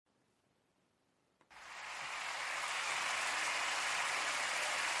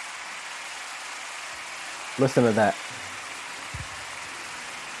Listen to that.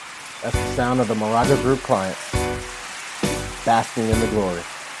 That's the sound of the Moraga Group clients basking in the glory.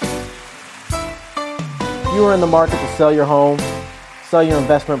 If you are in the market to sell your home, sell your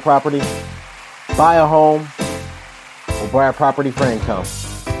investment property, buy a home, or buy a property for income,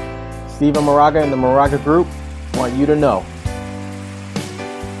 Steven Moraga and the Moraga Group want you to know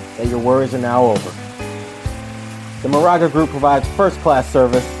that your worries are now over. The Moraga Group provides first-class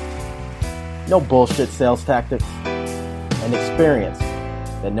service, no bullshit sales tactics, and experience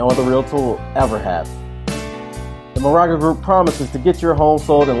that no other realtor will ever have. The Moraga Group promises to get your home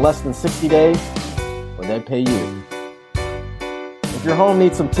sold in less than 60 days when they pay you. If your home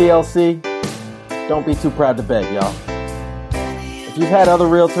needs some TLC, don't be too proud to beg, y'all. If you've had other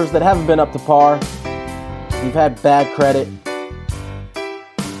realtors that haven't been up to par, if you've had bad credit,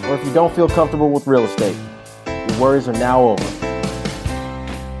 or if you don't feel comfortable with real estate, your worries are now over.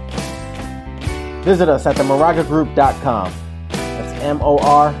 Visit us at themoragagroup.com. That's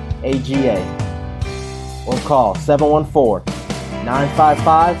MORAGA. Or call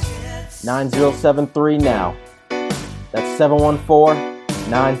 714-955-9073 now. That's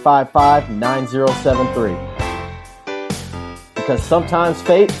 714-955-9073. Because sometimes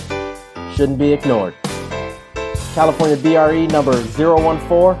fate shouldn't be ignored. California BRE number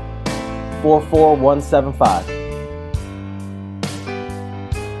 014-44175.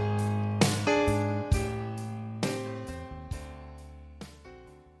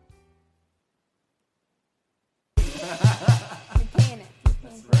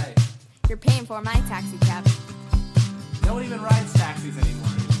 You're paying for my taxi cab. No one even rides taxis anymore.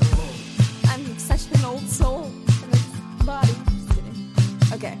 You're so old. I'm such an old soul in this body. Just kidding.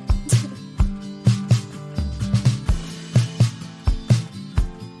 Okay.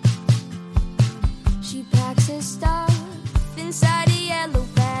 She packs her stuff inside a yellow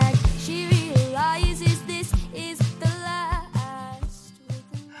bag. She realizes this is the last.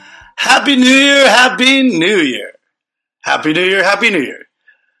 Happy New Year, Happy New Year. Happy New Year, Happy New Year.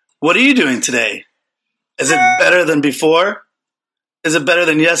 What are you doing today? Is it better than before? Is it better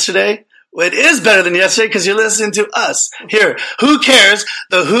than yesterday? Well, it is better than yesterday because you're listening to us here. Who Cares?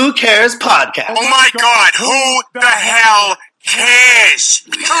 The Who Cares podcast. Oh my God, who the hell cares?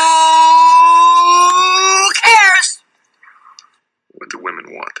 Who cares? What do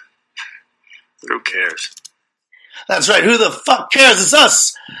women want? Who cares? That's right. Who the fuck cares? It's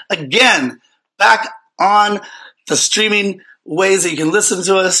us again, back on the streaming ways that you can listen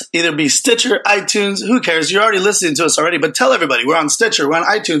to us, either be Stitcher, iTunes, who cares? You're already listening to us already, but tell everybody we're on Stitcher, we're on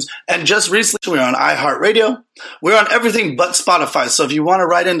iTunes, and just recently we're on iHeartRadio. We're on everything but Spotify. So if you want to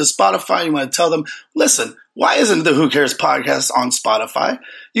write into Spotify, you want to tell them, listen, why isn't the Who Cares podcast on Spotify?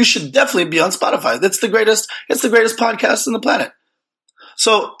 You should definitely be on Spotify. It's the greatest podcast on the planet.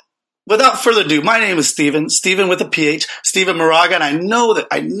 So without further ado, my name is Steven with a PH, Steven Moraga, and I know that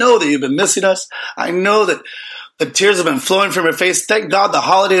you've been missing us. I know that the tears have been flowing from your face. Thank God the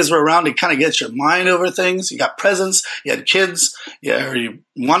holidays were around to kind of get your mind over things. You got presents, you had kids, or you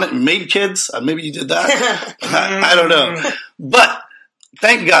made kids. Maybe you did that. I don't know. But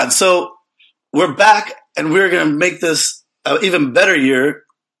thank God. So we're back, and we're going to make this an even better year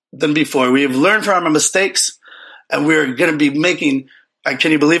than before. We have learned from our mistakes, and we're going to be making,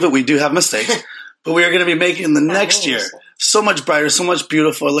 can you believe it? We do have mistakes. But we are going to be making the next year so much brighter, so much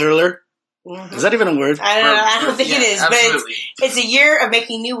beautifuler. Mm-hmm. Is that even a word? I don't think it is, absolutely. But it's a year of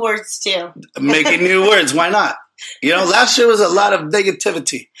making new words too. Making new words, why not? You know, last year was a lot of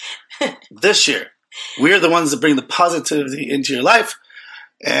negativity. This year, we're the ones that bring the positivity into your life,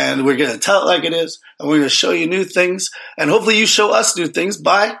 and we're going to tell it like it is, and we're going to show you new things, and hopefully you show us new things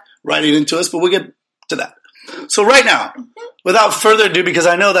by writing into us, but we'll get to that. So right now, without further ado, because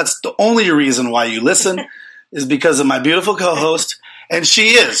I know that's the only reason why you listen, is because of my beautiful co-host. And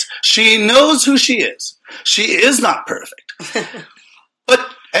she knows who she is. She is not perfect.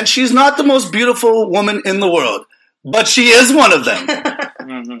 And she's not the most beautiful woman in the world, but she is one of them.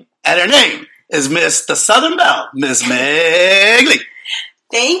 Mm-hmm. And her name is Miss the Southern Belle, Miss Meg Lee.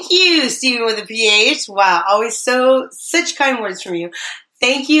 Thank you, Steven with a PH. Wow, always such kind words from you.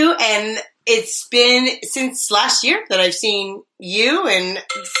 Thank you, and it's been since last year that I've seen you, and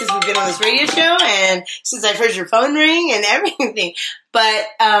since we've been on this radio show, and since I've heard your phone ring and everything. But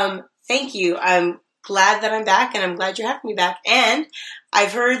thank you. I'm glad that I'm back, and I'm glad you're having me back. And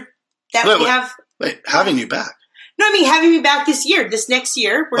I've heard that having you back. No, I mean having me back this next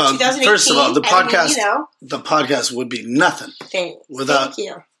year. We're 2018. First of all, the podcast would be nothing without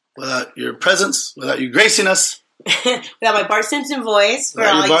your presence, without you gracing us. Without my Bart Simpson voice for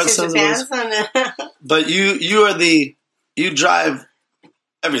all you Simpson fans. But you drive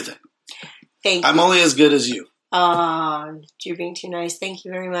everything. Thank you. I'm only as good as you. Oh, you're being too nice. Thank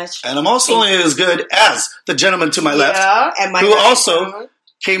you very much. And I'm also only as good as the gentleman to my left, Yeah, and my who right. also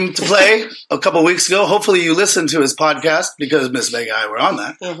came to play a couple weeks ago. Hopefully you listened to his podcast because Miss Meg and I were on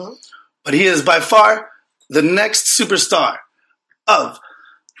that. Mhm. But he is by far the next superstar of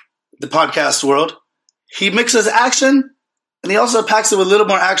the podcast world. He mixes action, and he also packs it with a little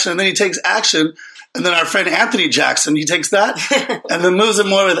more action, and then he takes action, and then our friend Anthony Jackson, he takes that, and then moves it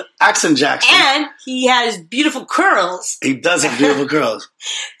more with Accent Jackson. And he has beautiful curls. He does have beautiful curls.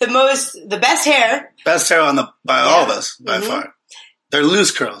 The best hair. Best hair by all of us, by Mhm. far. They're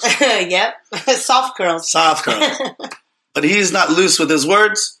loose curls. Yep. Soft curls. Soft curls. But he's not loose with his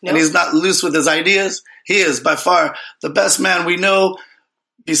words, Nope. and he's not loose with his ideas. He is by far the best man we know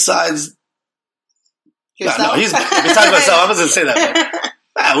besides... Yourself? No, he's besides myself. I wasn't say that.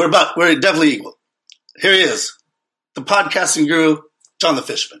 But, we're definitely equal. Here he is, the podcasting guru, John the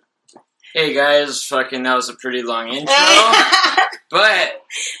Fishman. Hey guys, that was a pretty long intro, but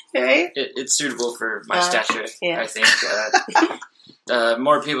Right? it's suitable for my stature. yeah. I think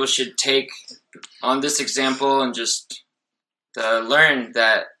more people should take on this example and just learn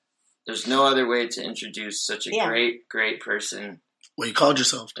that there's no other way to introduce such a great person Well, you called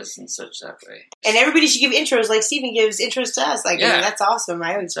yourself. as in such that way. And everybody should give intros like Steven gives intros to us. Like, I mean, Yeah. that's awesome.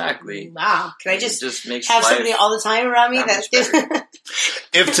 Exactly. Wow. Can I It just makes have life somebody all the time around me? that That's much better.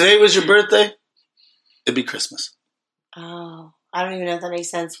 If today was your birthday, it'd be Christmas. Oh, I don't even know if that makes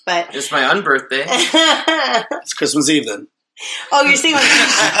sense, but. It's my unbirthday. It's Christmas Eve then. Oh, you're saying like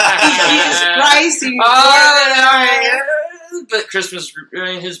Jesus Christ? You But Christmas,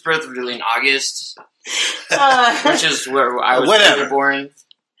 his birth was really in August, uh, which is where I was Whatever. born.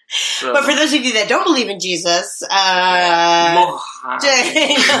 So, but for those of you that don't believe in Jesus,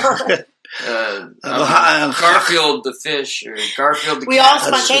 Garfield the fish or Garfield the we cat.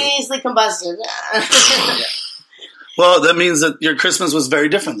 all That's true. spontaneously combusted. Well, that means that your Christmas was very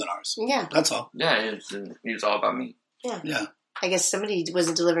different than ours. Yeah, That's all. Yeah, it was all about me. Yeah. I guess somebody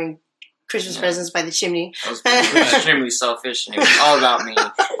wasn't delivering Christmas presents by the chimney. I was extremely selfish, and it was all about me.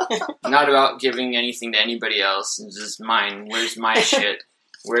 Not about giving anything to anybody else. It's just mine. Where's my shit?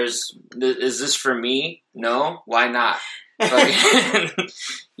 Is this for me? No? Why not? Fucking-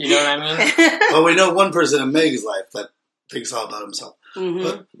 you know what I mean? Well, we know one person in Meg's life that thinks all about himself. Mhm.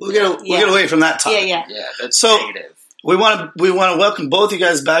 But we'll get away from that topic. Yeah. Yeah, that's So- negative. We want to welcome both you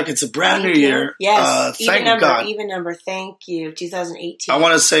guys back. It's a brand new year. Yes, Thank God. even number. Thank you, 2018. I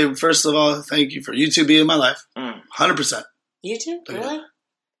want to say, first of all, thank you for you two being in my life. 100%. YouTube, really?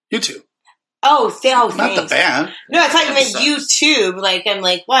 You two. Oh, Not thanks. the band. No, I thought you meant Sucks. YouTube. Like, I'm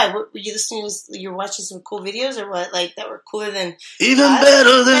like, why? What, were you listening to? You're watching some cool videos, or what? Like that were cooler than. Even What?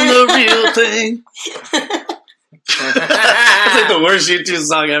 better than the real thing. It's like the worst YouTube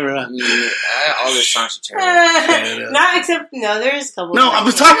song ever. Huh? All the songs are terrible. it is. Not except there's a couple. No,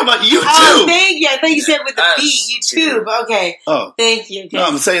 I'm talking about you Oh, too. thank you. I thought you said with the Us beat, too. YouTube. Okay, Oh, thank you. no,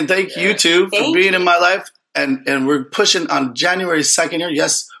 I'm saying thank you two for Thank being in my life. And we're pushing on January 2nd here.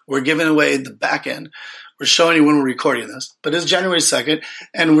 Yes, we're giving away the back end. We're showing you when we're recording this. But it's January 2nd,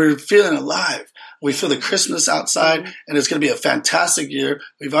 and we're feeling alive. We feel the Christmas outside, and it's going to be a fantastic year.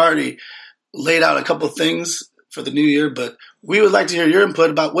 We've already laid out a couple things for the new year, but we would like to hear your input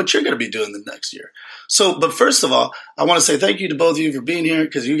about what you're going to be doing the next year. So, but first of all, I want to say thank you to both of you for being here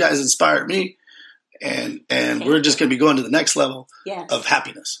because you guys inspired me, and we're just going to be going to the next level Yes. of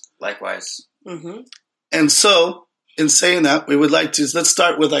happiness. Likewise. Mm-hmm. And so, in saying that, we would like to, let's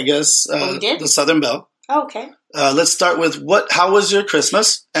start with, I guess, we did? the Southern Belle. Okay. Let's start with how was your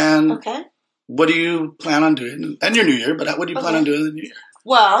Christmas and Okay. what do you plan on doing? And your New Year, but what do you plan on doing in the New Year?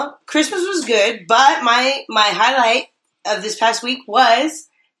 Well, Christmas was good, but my highlight of this past week was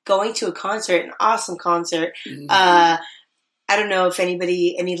going to a concert, an awesome concert. I don't know if any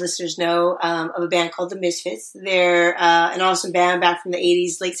listeners know of a band called the Misfits. They're an awesome band back from the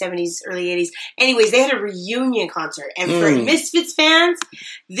 80s, late 70s, early 80s. Anyways, they had a reunion concert. And for Misfits fans,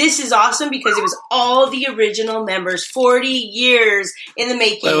 this is awesome because it was all the original members, 40 years in the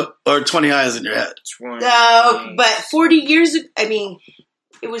making. Or 20 eyes in your head. But 40 years, I mean,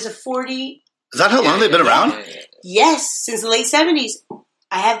 it was a 40, Is that how long they've been around? yes, since the late 70s.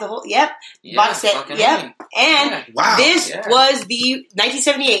 I have the whole, box set, fucking And Yeah. Wow. this was the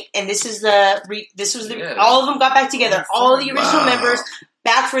 1978, and this is Yeah. all of them got back together, all the original Wow. members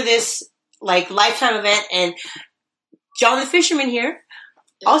back for this like lifetime event, and John the Fisherman here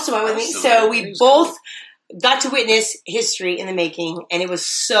also went with me, so we both got to witness history in the making, and it was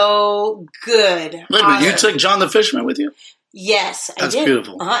so good. Wait a minute, you Awesome. took John the Fisherman with you? Yes, I That's did.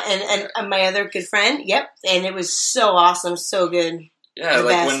 beautiful. And my other good friend, and it was so awesome, so good. Yeah, The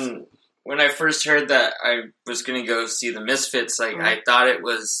like best. when I first heard that I was gonna go see the Misfits, like I thought it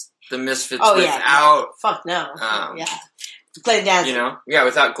was the Misfits without, fuck no, um, yeah, Glenn Danzig,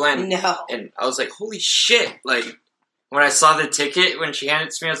 without Glenn. no, And I was like, holy shit! Like when I saw the ticket when she handed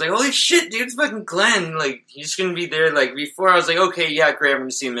it to me, I was like, holy shit, dude, it's fucking Glenn! Like he's gonna be there. Like before, I was like, okay, yeah, great, I'm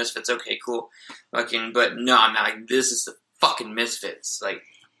gonna see the Misfits. Okay, cool, fucking. But no, I'm not. Like, this is the fucking Misfits. Like.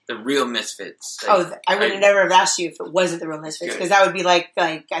 The real Misfits. Like, I would have never have asked you if it wasn't the real Misfits, because that would be like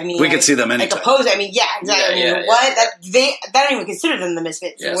I mean, We could see them anytime. like opposed. I mean, yeah, exactly. Yeah, I mean, what? That don't even consider them the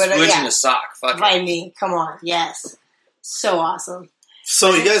Misfits. Yeah, What- Splooge in the sock. Fuck it. I mean, come on, yes, so awesome.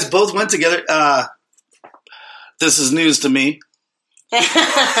 So you guys both went together. This is news to me.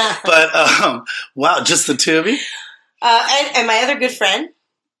 But, wow, just the two of you? And my other good friend.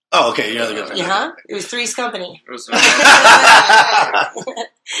 Oh, okay, you're the good friend. Yeah, it was Three's Company. It was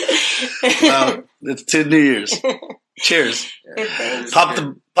Well, it's 2 New Years. Cheers. Thanks. Pop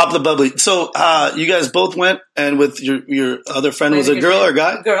the bubbly. So, you guys both went, and with your other friend, My was it a other girl good or a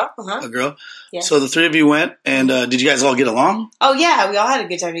guy? Girl. A girl. Yeah. So the 3 of you went, and did you guys all get along? Oh yeah, we all had a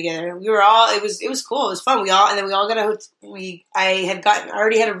good time together. We were all. It was cool. It was fun. We all got a. I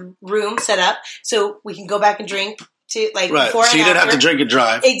already had a room set up so we can go back and drink to Right. before So you and didn't have after. to drink and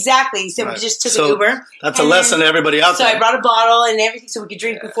drive. Exactly. So Right. we just took So an Uber. That's a And lesson to everybody out So there. I brought a bottle and everything so we could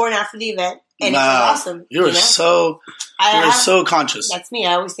drink before and after the event, and Wow. it was awesome. You were know? so so conscious. That's me.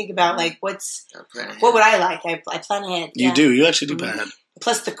 I always think about what would I like. I plan ahead. You yeah. do. You actually do plan ahead.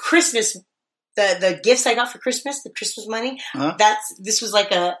 Plus the Christmas, the gifts I got for Christmas, the Christmas money. Huh? This was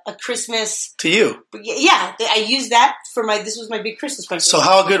like a Christmas. To you. Yeah, I used that for this was my big Christmas present. So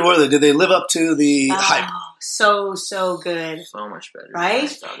how good were they? Did they live up to the hype? So good. so much better. Right? I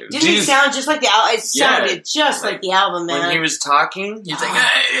thought it was. Didn't it sound just like the album? It Yeah, sounded just like the album, man. When he was talking, he's like,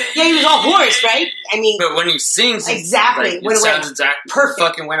 yeah, he was all hoarse, right? I mean, But when he sings, Exactly, like, went it away. sounds exactly Perfect.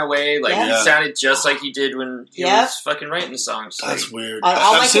 fucking went away. Like Yeah. it sounded just like he did when he Yep. was fucking writing the songs. That's Like, weird.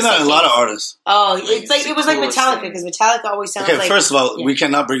 all I've my seen that in a lot of artists. oh, Like, it's like it's it the was like coolest Metallica, thing. because Metallica always sounds Okay, like. first of all, yeah. we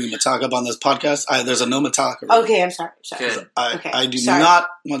cannot bring Metallica up on this podcast. There's a no Metallica. rule. Okay, I'm sorry. Good. I do sorry. not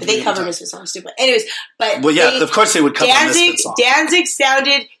want But to they bring cover Metallica. Misfit songs, stupid. Anyways, but Well, yeah, of course they would cover Danzig, Misfit songs. Danzig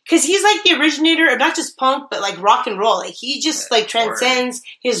sounded, because he's like the originator of not just punk, but like rock and roll. Like he just like transcends.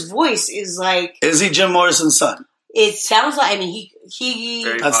 His voice is like, Is he Jim Morrison's son? it sounds like. I mean, he.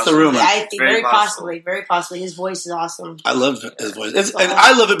 Very That's the possible. rumor. I think very possible. possibly. His voice is awesome. I love his voice, and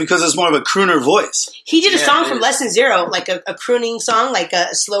I love it because it's more of a crooner voice. He did a Yeah, song it from is. Lesson Zero, like a crooning song, like a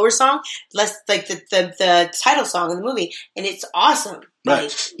slower song, less like the title song in the movie, and it's awesome. Right.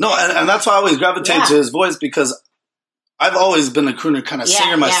 Like, No, and that's why I always gravitate Yeah. to his voice, because I've always been a crooner kind of Yeah,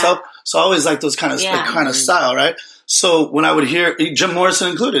 singer myself, so I always like those kind of Yeah. kind of style, right? So when I would hear Jim Morrison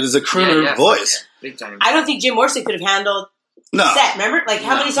included, is a crooner Yeah, voice. yeah, big time. I don't think Jim Morrison could have handled No, set. Remember, like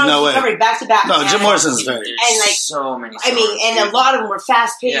how No. many songs No he way. covered back to back? no, Jim Yeah. Morrison's very. There's And, like, so many songs. I mean, and dude. a lot of them were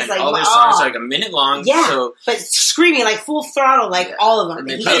fast paced, Yeah, and like all their songs oh, are like a minute long. yeah, So but screaming like full throttle, like all of them. and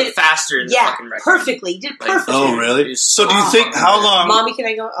they He play did it faster in the yeah, fucking record. perfectly. He did Like, perfectly. Oh, really? It's So do you so think how long? Mommy, can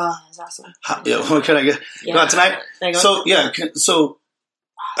I go? Oh, that's awesome. What can I get? Yeah. Go out tonight. Can I go? So yeah, so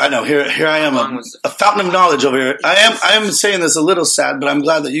I know here I am How long was a fountain of knowledge over here. I am saying this a little sad, but I'm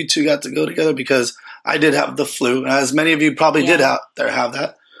glad that you two got to go together, because I did have the flu, and as many of you probably did Yeah. out there have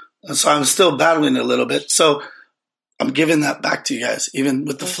that, and so I'm still battling it a little bit. So I'm giving that back to you guys, even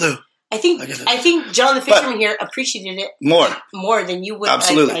with the flu. I think I get it. I think John the But- Fisherman here appreciated it More, than you would.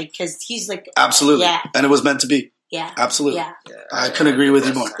 Absolutely. because he's like absolutely, Yeah, and it was meant to be. yeah, Absolutely, yeah, I couldn't agree with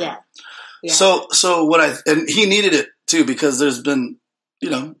you more. yeah. Yeah. So what and he needed it too, because there's been,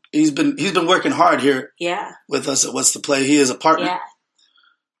 he's been working hard here yeah, with us at What's the Play. He is a partner. yeah.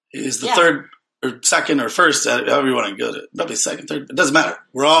 He is the Yeah. third or second or first, however you want to go to, probably second, third. It doesn't matter.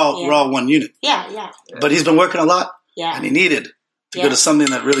 We're all one unit. Yeah. But he's been working a lot, Yeah. and he needed to Yeah. go to something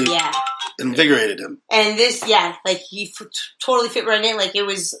that really Yeah. invigorated him. And this, like he totally fit right in. Like it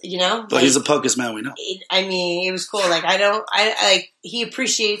was, But like, he's the punkest man we know. I mean, it was cool. Like I like he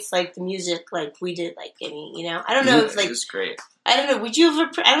appreciates like the music like we did. Like I mean, I don't know if It like was great. I don't know. Would you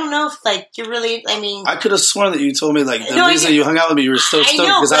ever? I don't know if like you're really. I mean, I could have sworn that you told me like the No, I reason did- you hung out with me, you were so I stoked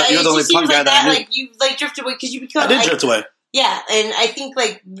know, because but you're it the only just punk seems guy like that I knew. Like you like drifted away because you become I did like, drift away. Yeah, and I think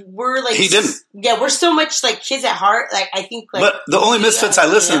like we're like He didn't. Yeah, we're so much like kids at heart. Like I think like. But the only Misfits I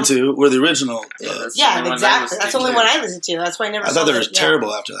listened to were the original. That's the Yeah, only one I exactly. listened That's the to. only one I listened to. That's why I never. I saw thought they the- were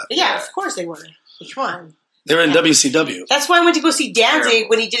terrible after that. Yeah, of course they were. Come on. They were in WCW. That's why I went to go see Danzig Terrible.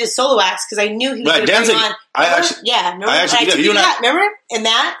 when he did his solo acts because I knew he was Right, going to bring Danzig, on. I Remember? actually- yeah, remember? I actually- I yeah, took you you and to I- that, remember? And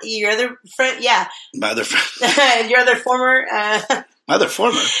that your other friend, yeah, My other friend, your other former, my other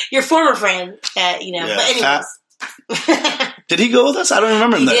former. your former friend. But anyways, Did he go with us? I don't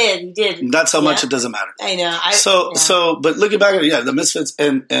remember him there. He did. That's how much Yeah. it doesn't matter. I know. But looking back at it, the Misfits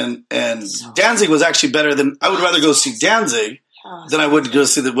and Danzig was actually better than, I would rather go see Danzig than I would go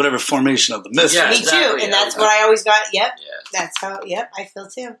see whatever formation of the Misfits. Yeah, Me too, exactly, and yeah. that's what I always got. Yep, Yeah. that's how. Yep, I feel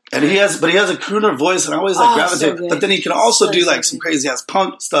too. And he has a crooner voice, and I always Oh, gravitate. so good. But then he can also So do like good. some crazy ass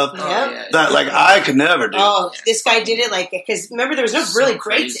punk stuff Yep. yeah. that like I could never do. Oh, this guy did it because remember there was no So really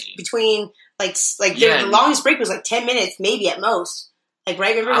breaks crazy. between Yeah. the longest break was like 10 minutes, maybe at most. Like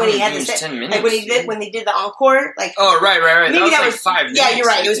right, remember I when don't he had think the it was set, 10 like minutes, when they did the encore, like Oh, right. maybe that that was was like 5 minutes. Yeah, you're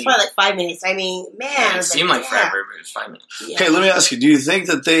right. I It was think. probably like 5 minutes. I mean, man, I It was seemed like like yeah. forever, but it was 5 minutes. Yeah. Okay, let me ask you: do you think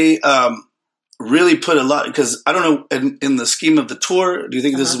that they really put a lot? Because I don't know, in the scheme of the tour, do you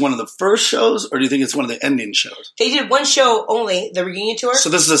think this is one of the first shows, or do you think it's one of the ending shows? They did one show only, the reunion tour, So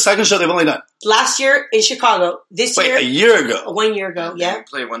this is the second show they've only done. last year in Chicago. This Wait, year, a year ago. 1 year ago. They Yeah,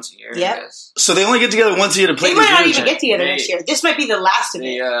 play once a year, Yeah. I guess. So they only get together once a year to play they these might not reunion even shows. get together They- next year. This might be the last of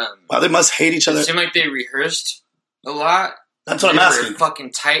They, it. Wow, they must hate each other. it seemed like they rehearsed a lot. That's what I'm They were asking.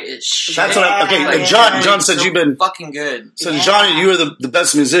 fucking tight as shit. That's what I'm. Okay, Yeah, like yeah. John said So you've been. fucking good. So Yeah. Johnny, you are the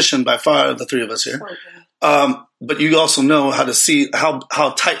best musician by far of the three of us here. But you also know how to see how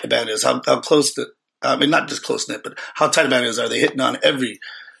tight the band is, how close the. I mean, not just close knit, but how tight the band is. Are they hitting on every?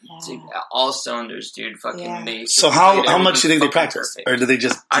 Dude, all cylinders, dude. Fucking Yeah. they. So played how everything much do you think they fucking practice, perfect. or do they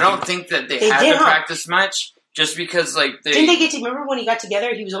just? I don't think that they They had did, to huh? practice much, just because like they. Didn't they get to remember when he got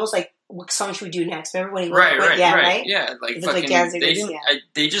together? He was almost like, "What song should we do next?" Remember when he Right, went, yeah, right? yeah, like It looked like fucking. Danzig They was- didn't. yeah.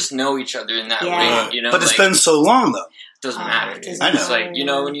 They just know each other in that Yeah. way, you know. But it's like, been so long though. doesn't Oh, matter. it Dude. doesn't It's like, you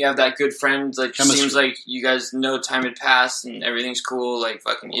know, when you have that good friend, like, Chemistry. seems like you guys know time had passed and everything's cool. Like,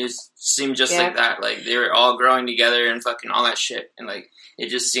 fucking, it seemed just Yeah. like that. Like, they were all growing together and fucking all that shit. And like, it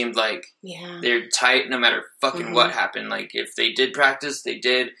just seemed like Yeah. they're tight no matter fucking Mhm. what happened. Like, if they did practice, they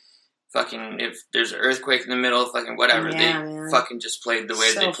did. Fucking, if there's an earthquake in the middle, fucking whatever, Yeah, they man. fucking just played the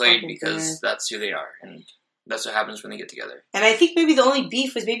way So they played fucking because good. that's who they are. And that's what happens when they get together. And I think maybe the only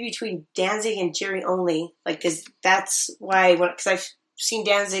beef was maybe between Danzig and Jerry only, like because that's why because I've seen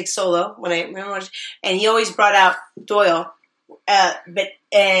Danzig solo when I remember, and he always brought out Doyle, but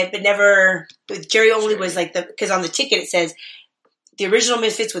never with Jerry only was like because on the ticket it says the original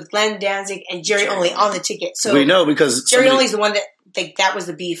Misfits with Glenn Danzig and Jerry only on the ticket. So We know because Jerry somebody- only is the one that was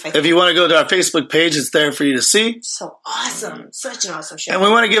the beef. I think. If you want to go to our Facebook page, it's there for you to see. So awesome, such an awesome show. And we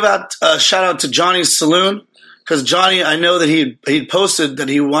want to give out a shout out to Johnny's Saloon because Johnny, I know that he posted that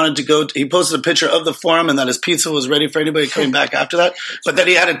he wanted to go. He posted a picture of the forum and that his pizza was ready for anybody coming back after that. But that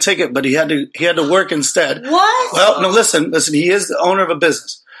he had a ticket, but he had to work instead. What? Well, no, listen. He is the owner of a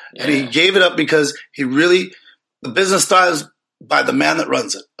business, and he Yeah. gave it up because the business thrives by the man that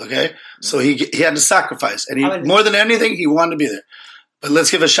runs it. Okay, so he had to sacrifice, and I would- more than anything, he wanted to be there. But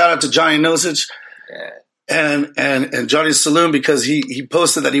let's give a shout out to Johnny Nosich Yeah. and Johnny's Saloon because he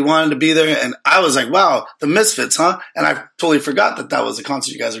posted that he wanted to be there, and I was like, wow, the Misfits, huh? And I totally forgot that was the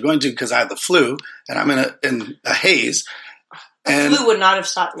concert you guys are going to because I had the flu and I'm in a haze. And Flu would not have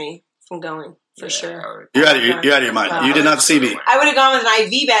stopped me from going for Yeah, sure. you're out of your mind. Wow. You did not see me. I would have gone with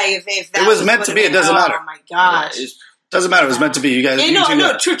an IV bag if that It was meant to what be. It doesn't matter. Oh my gosh. Yeah, Doesn't matter. It was meant to be. You guys. Yeah, you two know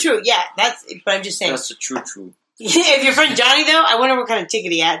no, it. true. Yeah, that's. But I'm just saying. that's the true. If your friend Johnny though, I wonder what kind of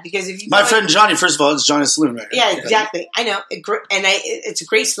ticket he had because if you My go- friend Johnny, first of all, it's Johnny's Saloon right here. Yeah, exactly. I know, it's a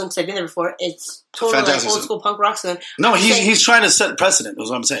great saloon because I've been there before. It's totally like Fantastic old saloon. school punk rock saloon. No, I'm saying, he's trying to set precedent. Is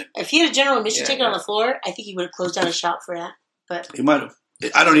what I'm saying. if he had a general admission Yeah, ticket on yeah. the floor, I think he would have closed down his shop for that. But He might have.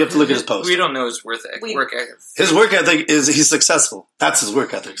 I don't. You have to look at his post. We don't know his work ethic. His work ethic is he's successful. That's his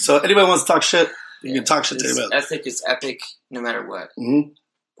work ethic. So anybody wants to talk shit, you can talk shit to His anybody. ethic is epic no matter what.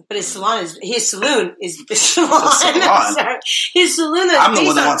 his saloon is the salon. salon. I'm sorry. His saloon is I'm the based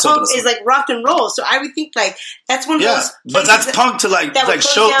one that on wants to open punk a is like rock and roll. So I would think like that's one of Yeah, those. but places that's that- punk to like that would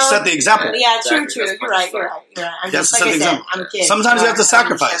show close down- set the example. Yeah, Exactly. true. That's You're much right. fun. I'm Yes, just set like I the said, example. I'm a kid. Sometimes you have to I don't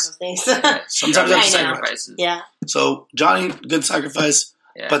sacrifice. understand those things. Sometimes you have to I know. sacrifice. Yeah. So Johnny, good sacrifice.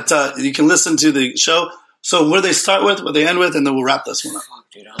 Yeah. But you can listen to the show. So where they start with, what they end with, and then we'll wrap this one up. Fuck,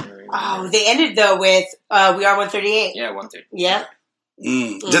 dude, I don't remember. Oh, they ended though with We Are 138. Yeah, 130. Yeah.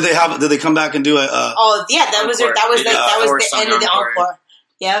 Did they come back and do a? Oh yeah, that was Encore. the Encore end of the song, encore.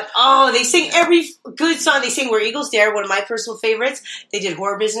 Yep. Oh, they sing every good song. They sing "Where Eagles Dare," one of my personal favorites. They did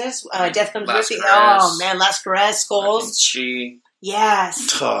 "Horror Business," "Death Comes Last With You." Caress. Oh man, "Last Caress," "Skulls." She.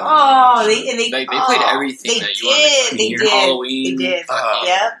 Yes. Oh. Oh, they They played everything They that you wanted to did. They hear. did. Halloween. They did. fucking,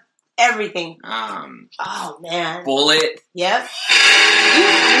 Yep. Everything. Um, Oh man. Bullet. Yep.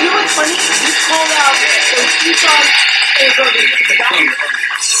 You know what's funny? You called out those two songs.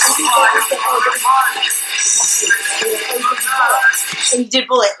 And you did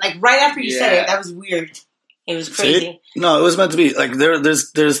Bullet. Like right after you said Yeah. it, that was weird. It was crazy. No, it was meant to be. Like there's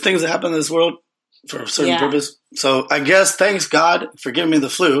things that happen in this world for a certain purpose. So I guess thanks God for giving me the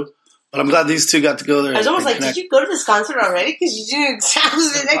flu. But I'm glad these two got to go there. I was almost and like, connect. did you go to this concert already? Because you didn't exactly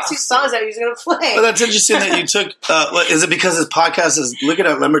the next two songs that he was going to play. But that's interesting that you took. Is it because his podcast is looking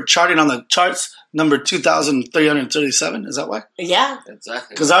at number charting on the charts, number 2,337? Is that why? Yeah. Exactly.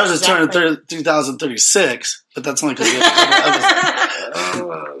 Because ours is turning 2,036, but that's only because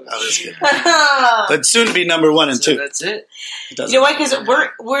I was kidding. But soon to be number 1 and So 2. that's it. You know why? Because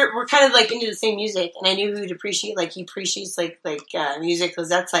we're kind of like into the same music, and I knew he would appreciate. Like he appreciates like music, because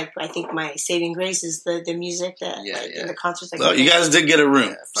that's like I think my saving grace is the music that in the concerts. Well, you guys did get a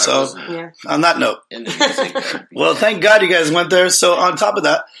room. So on that note, In the music, well, thank God you guys went there. So on top of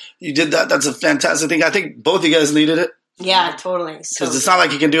that, you did that. That's a fantastic thing. I think both you guys needed it. Yeah, totally. Because it's not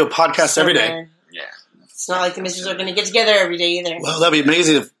like you can do a podcast every day. good. yeah. It's not like the misses are going to get together every day either. Well, that'd be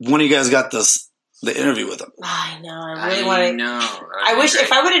amazing if one of you guys got the interview with them. I know. I really want to. know. I wish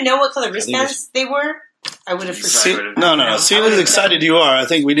if I would have known what color wristbands they were, I would have. You See, would've- no. Seeing as excited you are, I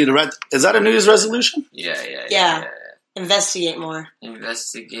think we need to write. Is that a New Year's resolution? Yeah. Investigate more.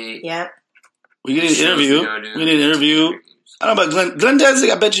 Investigate. Yeah. We need an interview. We need an interview. I don't know about Glenn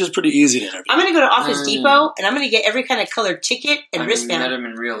Danzig. I bet you it's pretty easy to interview. I'm going to go to Office Depot and I'm going to get every kind of colored ticket and I wristband. met him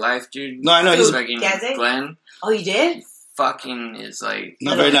in real life, dude. No, I know he's fucking Danzig? Glenn. Oh, you did? Fucking is like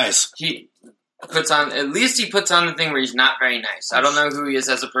not very nice. he puts on. At least he puts on the thing where he's not very nice. I don't know who he is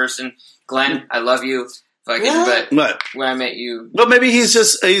as a person. Glenn, I love you. Fucking, Really? but But when I met you, well, maybe he's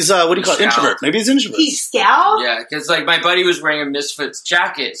what do you call it? Scout. Introvert. Maybe he's introvert. He's scowled? yeah, because like my buddy was wearing a Misfits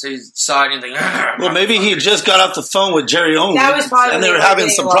jacket, so he saw it and he's like, Well, maybe he just got off the phone with Jerry Only, That was probably and they when were they were having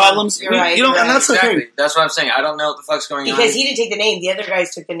getting some along. problems. You're right, You know, you're and right. that's the thing. exactly. That's what I'm saying. I don't know what the fuck's going on. Because he didn't take the name. The other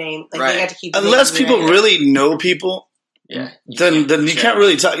guys took the name. Like, Right. they got to keep the Unless name. people really know people, yeah, then you can't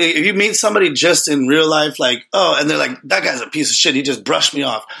really talk. If you meet somebody just in real life, like, oh, and they're like, that guy's a piece of shit. He just brushed me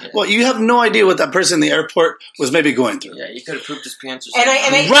off. Yeah. Well, you have no idea what that person in the airport was maybe going through. Yeah, you could have pooped his pants or And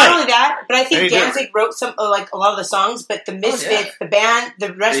something. I Right. not only that, but I And he think did. Danzig wrote some like a lot of the songs, but the Misfits, the band,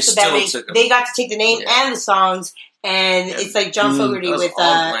 the rest of the band, still took 'em. they got to take the name Yeah. and the songs, and Yeah. it's like John Fogerty That was with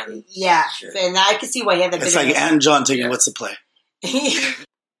all Glenn. yeah, Shit. and I could see why he had that. It's like Ann John taking What's the Play.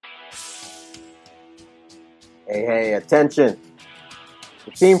 Hey, attention.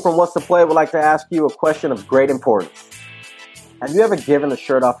 The team from What's the Play would like to ask you a question of great importance. Have you ever given the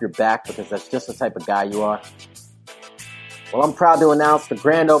shirt off your back because that's just the type of guy you are? Well, I'm proud to announce the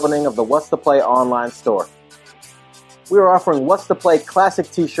grand opening of the What's the Play online store. We are offering What's the Play classic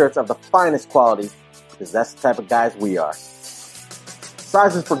t-shirts of the finest quality because that's the type of guys we are.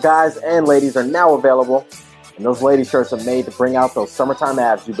 Sizes for guys and ladies are now available, and those lady shirts are made to bring out those summertime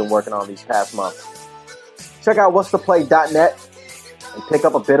abs you've been working on these past months. Check out what'stheplay.net and pick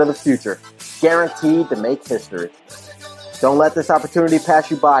up a bit of the future, guaranteed to make history. Don't let this opportunity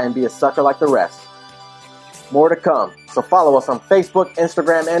pass you by and be a sucker like the rest. More to come, so follow us on Facebook,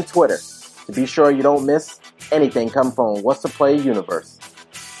 Instagram, and Twitter to be sure you don't miss anything coming from What's the Play universe.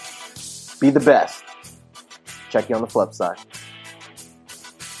 Be the best. Check you on the flip side.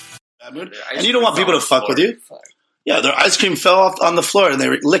 Bad mood. And you don't want people to fuck with you. Fuck. Yeah, their ice cream fell off on the floor and they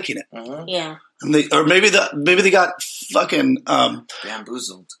were licking it. yeah. And maybe they got fucking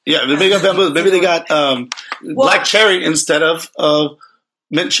Bamboozled. yeah, maybe they got bamboozled. Maybe they got black cherry instead of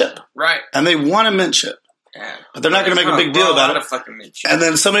mint chip, Right. and they want a mint chip, Yeah. but they're not going to make a big deal about it. Fucking midget. And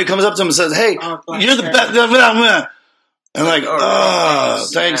then somebody comes up to them and says, "Hey, Oh, black you're the cherry. best." And like, Oh, oh, right.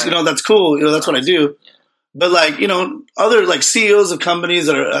 thanks. Yeah. You know, that's cool. You know, that's what I do. But like, you know, other like CEOs of companies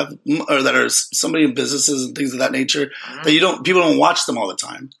that are somebody in businesses and things of that nature that people don't watch them all the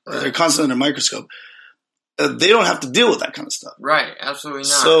time. Right. They're constantly under a microscope. They don't have to deal with that kind of stuff. Right. Absolutely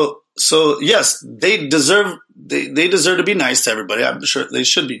not. So yes, they deserve to be nice to everybody. I'm sure they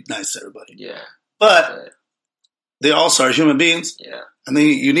should be nice to everybody. Yeah. But they also are human beings, Yeah. and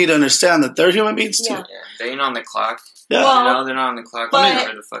you need to understand that they're human beings too. Yeah. Yeah. They ain't on the clock. Yeah. Well, You know, they're not on the clock. but-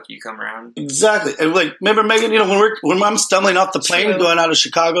 Whenever the fuck you come around. Exactly. And like, remember Megan? You know, when I'm stumbling off the plane True. going out of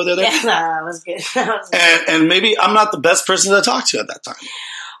Chicago the other day, Yeah, that was good. That was good. and maybe I'm not the best person to talk to at that time.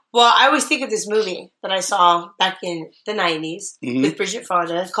 Well, I always think of this movie that I saw back in the 90s Mhm. with Bridget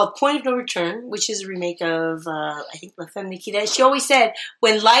Fonda called Point of No Return, which is a remake of, I think, La Femme Nikita. She always said,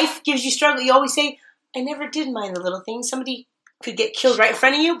 when life gives you struggle, you always say, I never did mind the little things. Somebody could get killed right in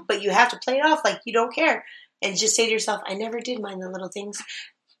front of you, but you have to play it off like you don't care. And just say to yourself, I never did mind the little things,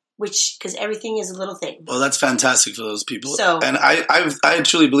 because everything is a little thing. Well, that's fantastic for those people. So- and I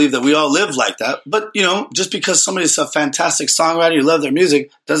truly believe that we all live like that. But, you know, just because somebody's a fantastic songwriter, you love their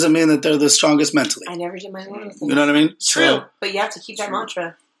music, doesn't mean that they're the strongest mentally. I never did mind the little things. You know what I mean? True, So, but you have to keep that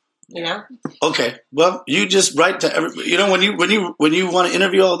mantra. You know, Okay, well, you just write to every. You know, when you want to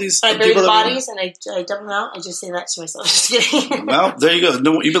interview all these when I bury people the that bodies and I dump them out, I just say that to myself. Just kidding. well, there you go.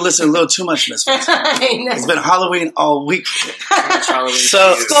 No, you've been listening a little too much, Miss. Fitz. I know. It's been Halloween all week. Halloween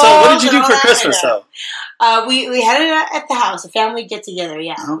So for you. what did you do Goals for and all Christmas that, though? We had it at the house, a family get together.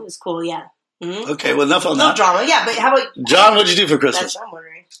 Yeah, Uh-huh. it was cool. Yeah, Okay, well, enough on no that. drama. Yeah, but how about John, what did you do for That's Christmas? what I'm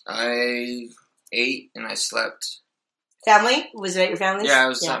wondering. I ate and I slept. Family? Was it at your family's? Yeah, I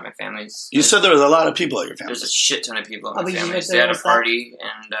was at my family's. You said there was a lot of people at your family. There's a shit ton of people at Oh, my but you family's. went They had a there party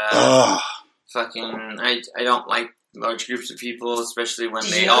and Oh, fucking. I don't like large groups of people, especially when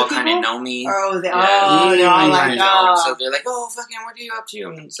Did they you know all kind people? of know me. Oh, they're Yeah, all they like, kinda know. So oh. they're like, "Oh, fucking, what are you up to?"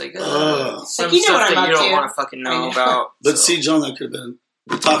 And it's like, Ugh. some Like, you know stuff what I'm that you up don't to. want to fucking I know know. about. but so see, John, that could have been.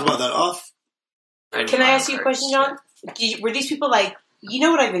 We talk about that off. Can I ask you a question, John? Were these people like, you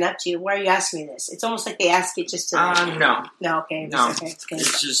know what I've been up to? Why are you asking me this? It's almost like they ask it just to. No, No, okay. no. Okay, okay.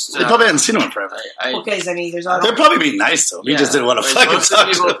 it's just. They probably hadn't seen him in forever. Because, I mean, there's all They're probably being nice to him. He Yeah, just didn't want to like, fucking most of talk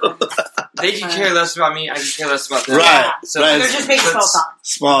the to him. They can care less about me. I can care less about them. Right, Yeah. So right. They're just making small talk.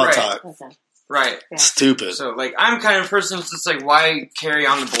 Small Right. talk. Okay. Right. Yeah. Stupid. So, like, I'm kind of a person that's just like, why carry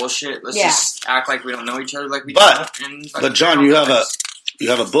on the bullshit? Let's Yeah. just act like we don't know each other like we But- don't. And But John, you have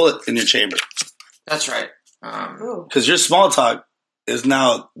a bullet in your chamber That's right. Ooh. because your small talk is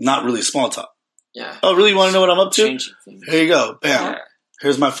now not really small talk. Yeah. Oh, really? You want to know what I'm up to? Changing things. Here you go. Bam. Yeah.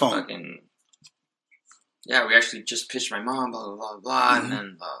 Here's my phone. Fucking. Yeah, we actually just pitched my mom, blah, blah, blah, blah, and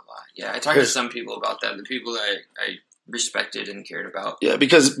then blah, blah. Yeah, I talked to Here's- some people about that. The people that I respected and cared about. Yeah,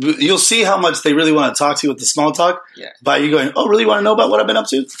 because you'll see how much they really want to talk to you with the small talk. Yeah. By you going, oh, really want to know about what I've been up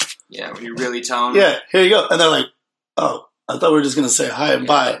to? Yeah, when you really tell them. Yeah, here you go. And they're like, oh, I thought we were just going to say hi and Yeah,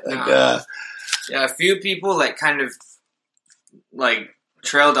 bye. Like, no. Yeah, a few people, like, kind of, like,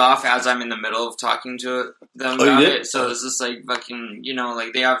 trailed off as I'm in the middle of talking to them Oh, you about did? it. So it's just, like, fucking, you know,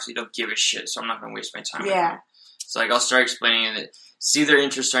 like, they obviously don't give a shit, so I'm not going to waste my time with Yeah. them. So, like, I'll start explaining it, see their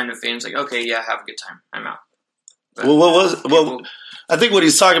interest starting to fade. It's like, okay, yeah, have a good time. I'm out. But Well, what was- well- people- I think what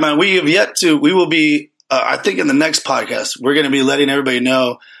he's talking about, we will be, I think in the next podcast, we're going to be letting everybody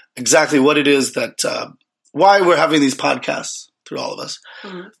know exactly what it is that, why we're having these podcasts through all of us.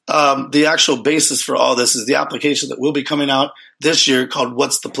 Mhm. The actual basis for all this is the application that will be coming out this year called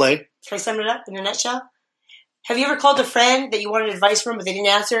What's the Play? Can I sum it up in a nutshell? Have you ever called a friend that you wanted advice from, but they didn't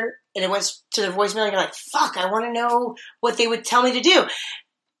answer, and it went to their voicemail, and you're like, fuck, I want to know what they would tell me to do.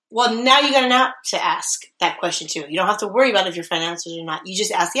 Well, now you got an app to ask that question to. You don't have to worry about if your friend answers or not. You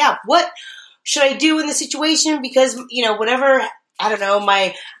just ask the app, what should I do in this situation? Because, you know, whatever, I don't know,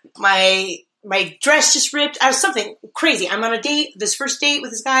 my dress just ripped. I was something crazy. I'm on a date, this first date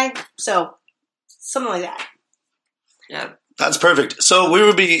with this guy. So, something like that. yeah, That's perfect. So we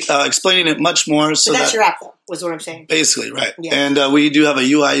will be explaining it much more. So But that's that your app, though, was what I'm saying. basically, right. Yeah. And we do have a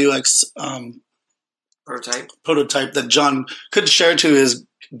UI UX prototype. prototype that John could share to his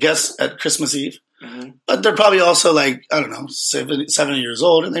guests at Christmas Eve. Mm-hmm. But they're probably also like, I don't know, 70 years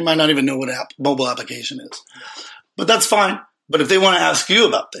old, and they might not even know what an mobile application is. But that's fine. But if they want to ask you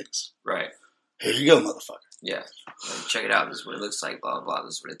about things, Right. here you go, motherfucker. Yeah. Like, check it out. This is what it looks like. Blah, blah, blah.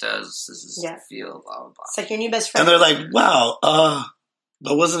 This is what it does. This is Yeah. the feel. Blah, blah, blah. It's like your new best And friend. they're like, wow, I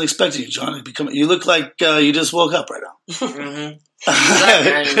wasn't expecting you, John. You look like you just woke up right now. Mm-hmm.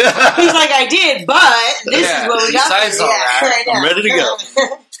 He's like, I did, but this Yeah, is what we got. besides all that, I know. I'm ready to go.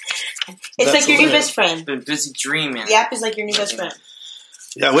 It's That's like your new hilarious. best friend. Been busy dreaming. The app is like your new best friend.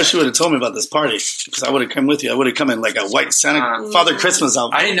 Yeah, I wish you would have told me about this party because I would have come with you. I would have come in like a white Santa Father Christmas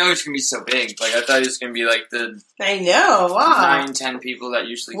outfit. I didn't know it was going to be so big. Like, I thought it was going to be like the I know. Wow. 9-10 people that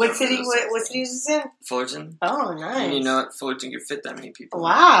usually What come to city? this What type city of is this in? thing. Fullerton. Oh, nice. And you know, Fullerton could fit that many people.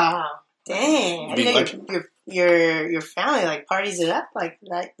 Wow. Dang. I Be didn't know your family like parties it up like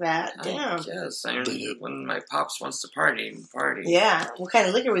that. I Damn. guess. They do. When my pops wants to party. Yeah. What kind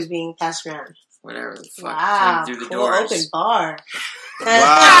of liquor was being passed around? Whatever the fuck. Wow. Came through the Cool doors. open bar.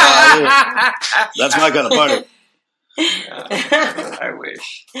 Wow. That's my kind of party. I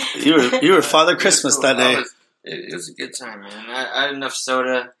wish. You were Father Christmas Cool. that day. It was a good time, man. I had enough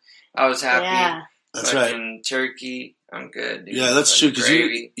soda. I was happy. Yeah. That's right. Fucking turkey. I'm good. Dude. Yeah, that's Like true because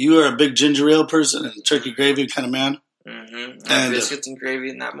gravy. you are a big ginger ale person and turkey gravy kind of man. Mm-hmm. And, Biscuits and gravy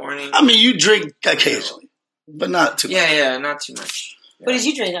in that morning. I mean, you drink occasionally, but not too much. Yeah, not too much. What did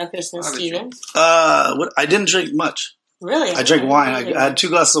you drink on Christmas, I would Steven? I didn't drink much. Really? I drank wine. I had 2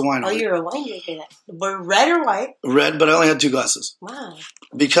 glasses of wine. Oh, you're a wine drinker. But red or white? Red, but I only had 2 glasses Wow.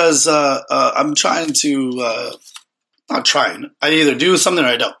 because I'm trying to. Not trying. I either do something or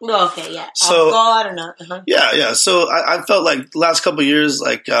I don't. Well, okay, yeah. So- God or not. Uh-huh. Yeah. So I felt like the last couple of years,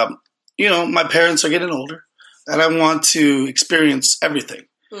 like my parents are getting older, and I want to experience everything.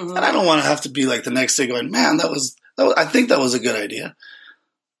 Mhm. And I don't want to have to be like the next day going, man, I think that was a good idea.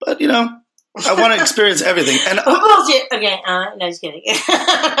 But, you know, I want to experience everything. And Bullshit. Okay, no, just kidding.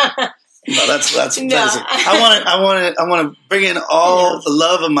 no, that's No. basic. I want to bring in all Yeah. the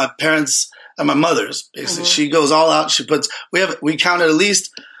love of my parents and my mother's. Basically, she goes all out. We counted at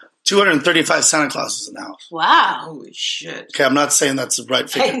least 235 Santa Clauses in the house. Wow. Holy shit. Okay, I'm not saying that's the right I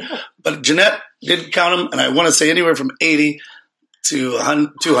figure, know. but Jeanette did count them, and I want to say anywhere from 80 to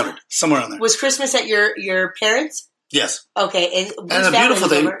 200, somewhere on there. Was Christmas at your parents'? Yes. Okay, and whose the family beautiful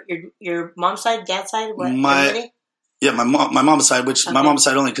was thing- over? Your mom's side, dad's side, what? My- Everybody? Yeah, my mom's side, which my Okay. mom's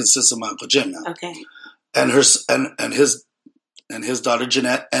side only consists of my Uncle Jim now, Okay. and his daughter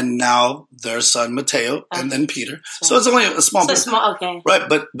Jeanette, and now their son Mateo, and then Peter. So it's only a small So group. small. Okay. Right,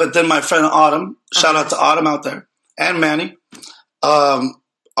 but then my friend Autumn, shout out to Autumn out there, and Manny.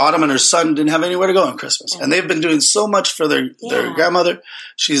 Autumn and her son didn't have anywhere to go on Christmas, and they've been doing so much for their Yeah. grandmother.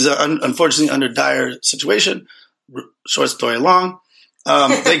 She's unfortunately under dire situation. Short story long.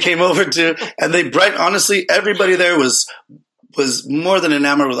 They came over and they honestly, everybody there was more than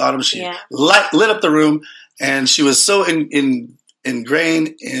enamored with Autumn. She lit up the room, and she was so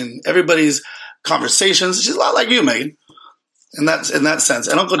ingrained in everybody's conversations. She's a lot like you, Megan. In that sense.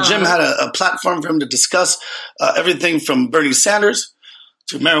 And Uncle Jim had a platform for him to discuss everything from Bernie Sanders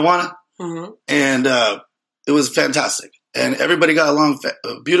to marijuana. Mm-hmm. And it was fantastic. And everybody got along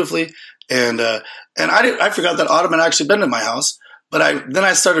beautifully. And I forgot that Autumn had actually been to my house. But then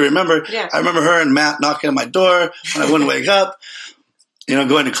I started to remember. Yeah. I remember her and Matt knocking at my door when I wouldn't wake up, you know,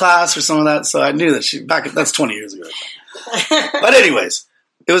 going to class or some of that. So I knew that that's 20 years ago. But anyways,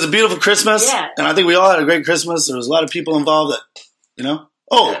 it was a beautiful Christmas. Yeah. And I think we all had a great Christmas. There was a lot of people involved that, you know.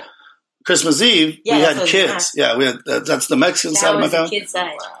 Oh, Yeah. Christmas Eve, Yeah, we that's had what kids. Yeah, we had that's the Mexican side That of my was the family. kid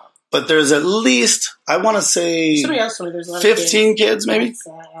side. But there's at least, I want to say, Somebody else told me there's a lot 15 kids, maybe. That's,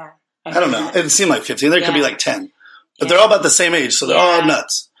 yeah. I don't know. It seemed like 15. There could be Yeah. like 10. But Yeah. they're all about the same age, so they're all Yeah.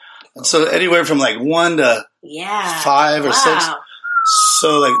 nuts. And so anywhere from like 1 to Yeah. 5 or 6. Wow.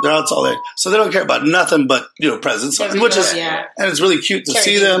 So like they're all there. So they don't care about nothing but, you know, presents, which is, Yeah. and it's really cute to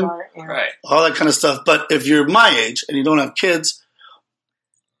see Carry them, apart, yeah. Right. all that kind of stuff. But if you're my age and you don't have kids,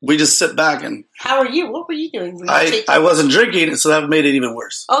 we just sit back and How are you? What were you doing? Were you I taking- wasn't drinking, so that made it even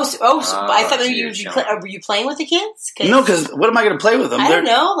worse. Oh, so I thought maybe so you're were you playing with the kids? No, because what am I going to play with them? I don't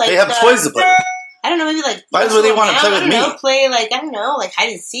know. Like they have toys to play with. I don't know. Maybe like Why would they wanna play with me? Play like I don't know, like hide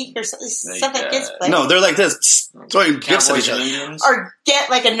and seek or something. Like, Stuff that kids play. No, they're like this, throwing gifts at Cowboys each and other. Indians. Or get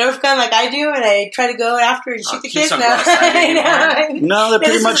like a Nerf gun like I do, and I try to go after and shoot the keep kids. some No, glass eye I anymore. know. No, they're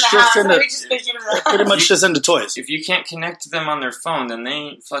pretty This much is the just house. into We just push it into the pretty house. much just into toys. If you can't connect to them on their phone, then they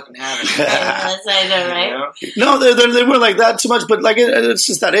ain't fucking having it. That's I know, right? You know? No, they weren't like that too much, but like it's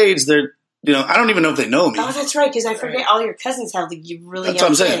just that age. They're, you know, I don't even know if they know me. Oh, that's right. Because I forget all your cousins have like you really That's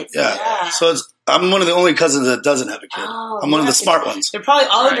young what I'm saying. kids. Yeah. So I'm one of the only cousins that doesn't have a kid. Oh, I'm one of the yeah. smart ones. They're probably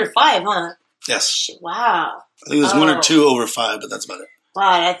all Right. under 5, huh? Yes. Shit, wow. I think there's 1 or Oh. 2 over 5, but that's about it.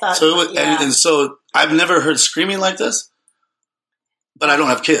 Wow, I thought. So it was, yeah. and so I've never heard screaming like this, but I don't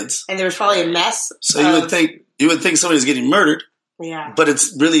have kids. And there was probably a mess. So you would think somebody's getting murdered, Yeah. but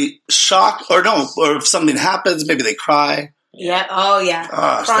it's really shock or if something happens, maybe they cry. Yeah. Oh, yeah.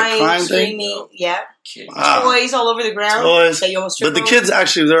 Ah, it's the Crying, crime thing. screaming. Yeah. Kids. Ah. Toys all over the ground. Toys. That you almost But tripped the over. kids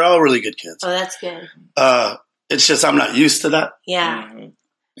actually, they're all really good kids. Oh, that's good. It's just I'm not used to that. Yeah. Mhm.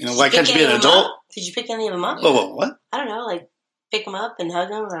 You know, why Did you can't you pick be an any of them adult? up? Did you pick any of them up? Whoa, what? I don't know, like pick them up and hug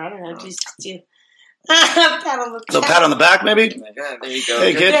them, or I don't know, just do pat on the A pat on the back, maybe? Oh my God, there you go.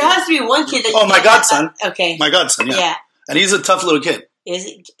 Hey, kid. There has to be one kid that. Oh, you my can't godson. have- Okay. My godson, yeah. Yeah. And he's a tough little kid. Is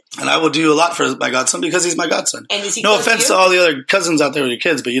it? And I will do a lot for my godson because he's my godson. And is he? No close offense to you? all the other cousins out there with your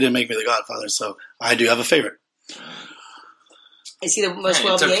kids, but you didn't make me the godfather, so I do have a favorite. Is he the most Yeah,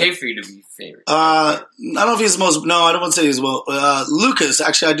 well it's okay behaved? for you to be favorite. I don't know if he's the most. No, I don't want to say he's well. Lucas,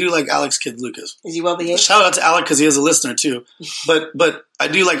 actually, I do like Alex Kid Lucas. Is he well behaved? Shout out to Alec because he is a listener too. But I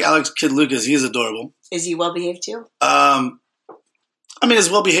do like Alex Kid Lucas. He's adorable. Is he well behaved too? I mean, as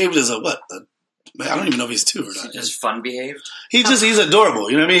well behaved as a what? I don't even know if he's 2 or not. Just fun behaved. He's adorable.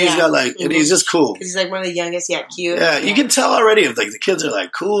 You know what I mean? He's Yeah. got like, and he's just cool. Because he's like one of the youngest. Yeah, cute. Yeah, you can tell already if like the kids are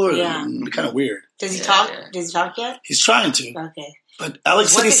like cool or Yeah. kind of weird. Does he Yeah, talk? yeah. Does he talk yet? He's trying to, Okay. but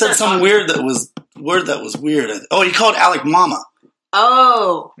Alex said Once he they said start some talking- word that was weird. Oh, he called Alec Mama.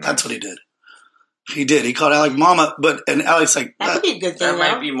 Oh, That's what he did. He did. He called Alec Mama, and Alex like that could be a good thing. That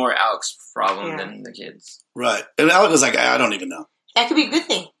might though. be more Alex's problem Yeah. than the kids. right. And Alec was like, I don't even know. That could be a good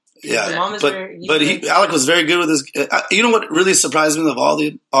thing. Yeah, The mom is but very- Alec was very good with his. You know what really surprised me of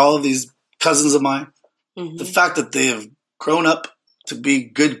all of these cousins of mine, Mhm. the fact that they have grown up to be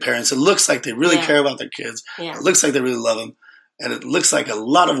good parents. It looks like they really Yeah. care about their kids. Yeah. It looks like they really love them, and it looks like a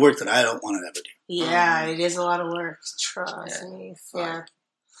lot of work that I don't want to ever do. Yeah, it is a lot of work. Trust me. Yeah.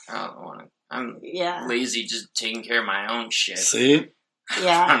 I don't want to. I'm Yeah. lazy just taking care of my own shit. See? I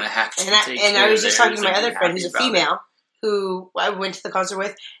Yeah. don't have to take And care I was of just talking to theirs my and other be friend happy who's a about it. female who I went to the concert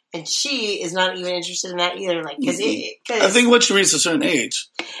with, and she is not even interested in that either. Like, because I think once you reach a certain age,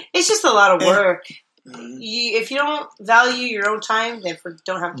 it's just a lot of work. Mhm. If you don't value your own time, then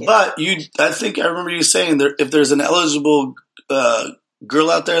don't have kids. but I think I remember you saying there if there's an eligible girl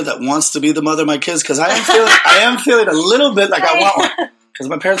out there that wants to be the mother of my kids, because I am feeling a little bit like I want one because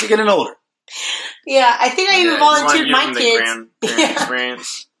my parents are getting older. Yeah, I think I even Yeah, you wanna volunteered give my them the kids. grandparent Yeah.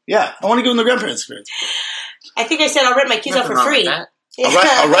 experience. Yeah, I want to give them the grandparents experience. I think I said I'll rent my kids out Nothing for wrong with free. that.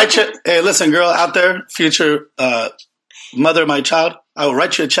 I'll write you. Hey, listen, girl out there, future mother of my child, I will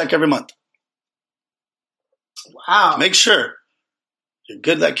write you a check every month. Wow. Make sure you're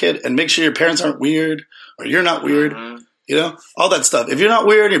good to that kid, and make sure your parents aren't weird or you're not weird. Mhm. You know, all that stuff. If you're not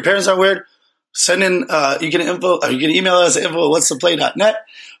weird, your parents aren't weird, send in, you can email us at info@whatstheplay.net,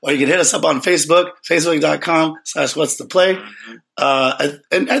 or you can hit us up on Facebook, facebook.com/whatstheplay.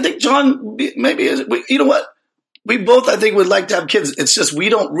 And I think John, maybe, you know what? We both, I think, would like to have kids. It's just, we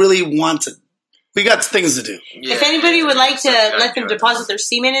don't really want to. We got things to do. Yeah, If anybody would like to yeah, let them do it. deposit their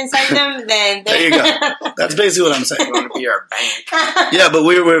semen inside them, then There you go. That's basically what I'm saying. You want to be our bank? Yeah, but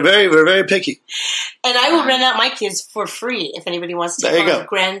we're very picky. And I will rent out my kids for free if anybody wants to There you take on go. a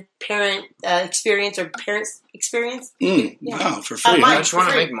grandparent experience or parents experience. Yeah. Wow, for free. Mine. huh? Don't you want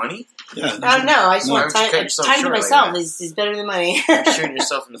to free. make money? Yeah. I don't know. I just No, want why don't you time. cut yourself Time to short like myself that? is better than money. You're shooting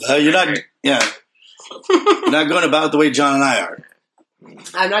yourself in the foot. You're not. right? Yeah. You're not going about it the way John and I are.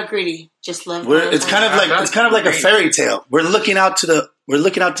 I'm not greedy. Just love. It's kind of like a fairy tale. We're looking out to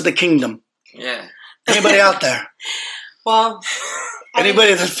the kingdom. Yeah. Anybody out there? Well,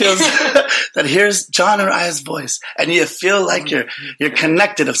 Anybody that feels that hears John or I's voice, and you feel like you're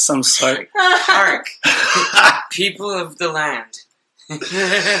connected of some sort. Hark, people of the land.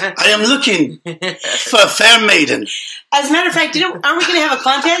 I am looking for a fair maiden. As a matter of fact, aren't we going to have a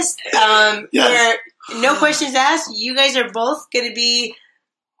contest Yes. where no questions asked? You guys are both going to be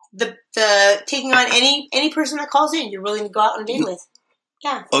the taking on any person that calls in. You're willing to go out on a date with.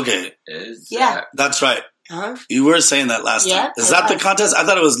 Yeah. Okay, Yeah. that's right. Uh-huh. You were saying that last Yeah, time. Is that the was. contest? I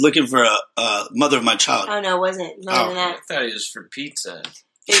thought it was looking for a mother of my child. Oh no, it wasn't. Not even I that. thought it was for pizza.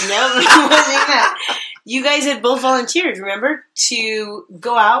 No, it wasn't that. You guys had both volunteered, remember, to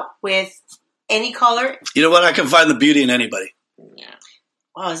go out with any caller. You know what? I can find the beauty in anybody. Yeah.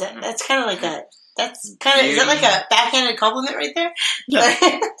 Wow, that's kind of like a. Is that like a backhanded compliment right there? Yeah.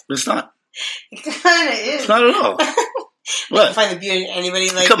 It's not. It kind of is. It's not at all. You What? find the beauty in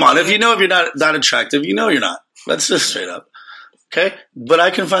anybody. Like, Come on. If you're not that attractive, you know you're not. That's just straight up. Okay? But I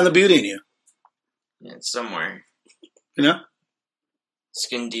can find the beauty in you. Yeah, it's somewhere. You know?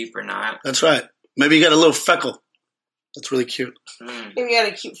 Skin deep or not. That's right. Maybe you got a little freckle. That's really cute. Mm. maybe you got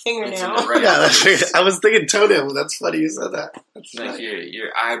a cute It's in fingernail. the right Yeah, place. I was thinking toenail. That's funny you said that. That's Like nice.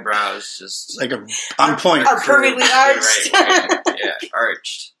 your eyebrows just Like on point. Are perfectly arched. Right. Yeah,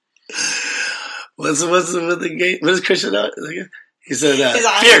 arched. What's the game? What does Christian know? He said His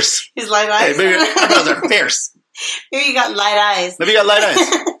eyes. fierce. His light Hey, eyes. maybe your eyebrows are fierce. Maybe you got light eyes. Maybe you got light eyes.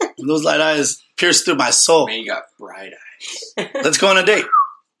 And those light eyes pierce through my soul. Man, you got bright eyes. Let's go on a date.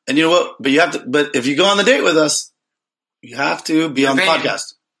 And you know what? But if you go on the date with us, you have to be on the paying.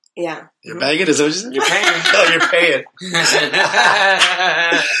 podcast. Yeah. You're bagging? Is that what you said? You're paying. Oh, you're paying.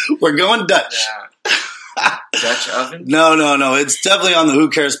 Yeah. We're going Dutch. Dutch oven? No. It's definitely on the Who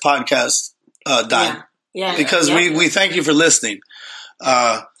Cares podcast dime. Yeah. Because yeah. we thank you for listening.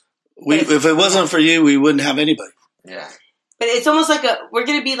 If it wasn't for you, we wouldn't have anybody. Yeah. But it's almost like we're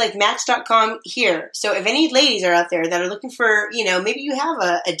going to be like Match.com here. So if any ladies are out there that are looking for, maybe you have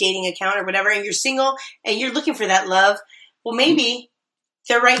a dating account or whatever, and you're single and you're looking for that love, well, maybe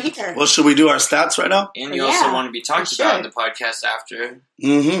they're right here. Well, should we do our stats right now? And you Yeah, also want to be talked we about in should. the podcast after.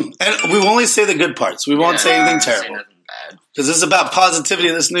 Mm-hmm. And we will only say the good parts. We won't say anything Say terrible. nothing bad. Because this is about positivity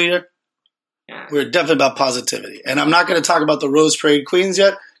this new year. Yeah. We're definitely about positivity. And I'm not going to talk about the Rose Parade Queens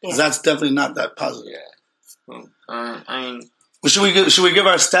yet, because Yeah. that's definitely not that positive. Yeah. Well, I mean, Well, should we give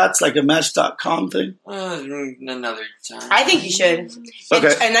our stats like a Match.com thing? another time. I think you should.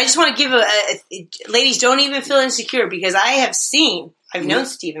 Okay. And I just want to give ladies, don't even feel insecure because I've known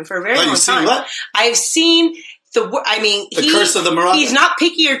Steven for a very Oh, long you see time. what? I've seen the curse of the Moraga? He's not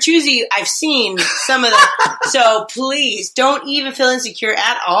picky or choosy. I've seen some of them. So please don't even feel insecure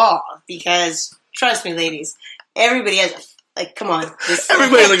at all because trust me, ladies, everybody has come on.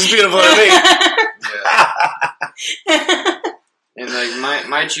 Everybody looks beautiful to me. Yeah. And like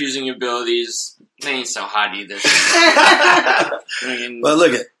my choosing abilities They ain't so hot either. I mean, But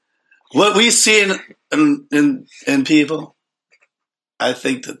look at what we see in people. I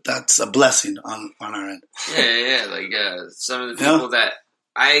think that's a blessing on our end. yeah. Like some of the Yeah. people that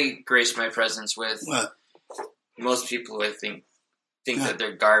I grace my presence with, What? most people I think Yeah. that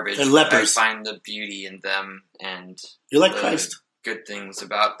they're garbage. They're but I lepers. find the beauty in them and You're like the Christ. good things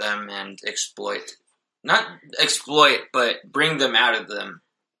about them and not exploit, but bring them out of them.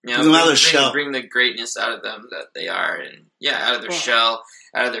 You know, Bring them out of their shell. Bring the greatness out of them that they are, and out of their shell,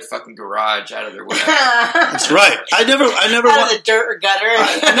 out of their fucking garage, out of their whatever. That's right. I never Out want of the dirt or gutter.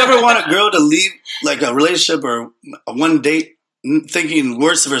 I never want a girl to leave like a relationship or a one date thinking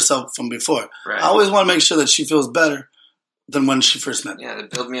worse of herself from before. Right. I always want to make sure that she feels better than when she first met me. Yeah, the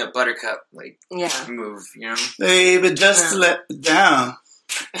build me up buttercup move, you know. Baby, just let me down.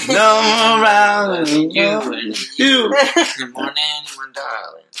 No more around You, you. good morning, my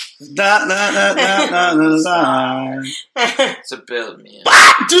darling. Da, da, da, da, da, da, da. So build me up.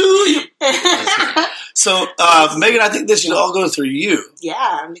 What do you? So, Megan, I think this should all go through you. Yeah,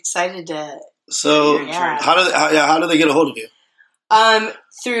 I'm excited to. So, Yeah. how do they get a hold of you?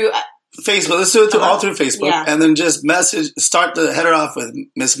 Through Facebook. Let's do it all through Facebook, Yeah. and then just start the header off with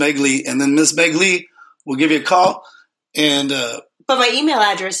Miss Meg Lee, and then Miss Meg Lee will give you a call. And but my email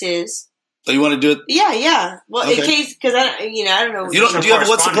address is so you want to do it? yeah. Well, in Okay. case because I don't know. You don't? Do you have a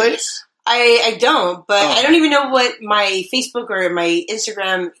what's the place? I don't, but Oh. I don't even know what my Facebook or my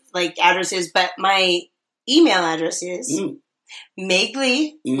Instagram address is. But my email address is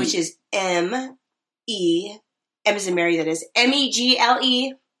Megley, which is M as in Mary. That is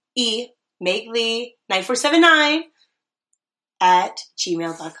MEGLEE Megley 9479 at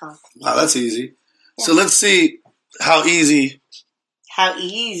gmail.com. Wow, that's easy. So let's see how easy How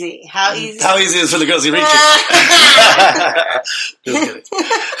easy? it is for the girls to reach you. Just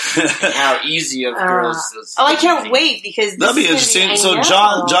kidding. How easy of girls. Is I can't wait because That'll be this is interesting. gonna So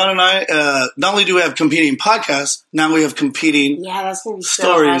I know. John and I, not only do we have competing podcasts, now we have competing. Yeah, that's gonna be so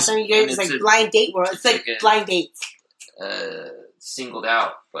Stories. awesome. You guys, it's And like it's blind date world. It's like like a- blind dates. singled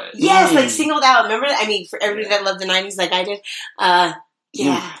out, but Yes, like singled out. Remember that? I mean, for everybody that loved the 90s like I did.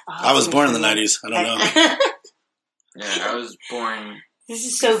 Yeah. Oh, I was it's born in the gonna be 90s. I don't know. yeah, I was born. This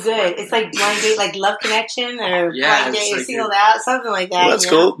is so good. It's like blind date, like Love Connection or Yeah, blind it's date or like singled out, something like that. Well, that's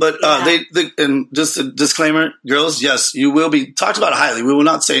you know? cool. But Yeah. and just a disclaimer, girls, yes, you will be talked about highly. We will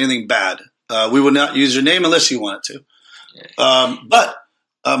not say anything bad. We will not use your name unless you want it to. But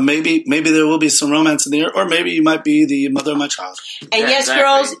maybe there will be some romance in there, or maybe you might be the mother of my child. And Yeah, yes, exactly.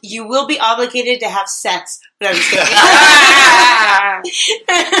 girls, you will be obligated to have sex. But I'm just kidding.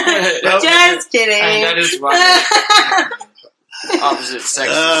 Just kidding. That is why opposite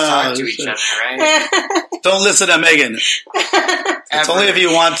sexes talk to each shit. other, right? Don't listen to Megan. It's only if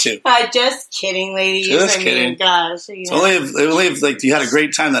you want to. Just kidding, ladies. Just I mean, kidding. gosh. You It's know. only if like you had a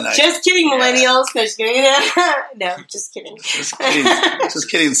great time that night. Just kidding, millennials. No, just kidding. No, just kidding. Just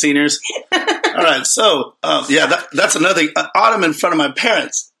kidding, seniors. All right, so that's another thing. Autumn in front of my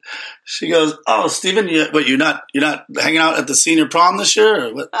parents. She goes, "Oh, Steven, you're not hanging out at the senior prom this year,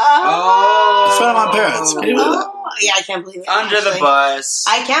 or what?" Oh. In front of my parents. Can you believe that? Yeah, I can't believe it. Under the actually. bus.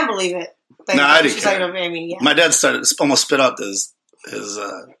 I can't believe it. Like, No, I didn't she's care. talking about me. Yeah. My dad almost spit out his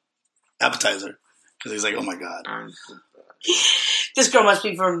appetizer because he's like, "Oh my god." This girl must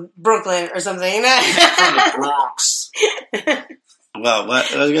be from Brooklyn or something. From the Bronx. Well,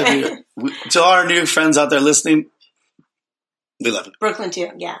 to our new friends out there listening, we love you. Brooklyn too.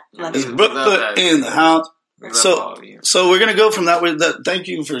 Yeah, love It's you. Love Brooklyn that. in the house. We love So- all of you. So we're gonna go from that. Thank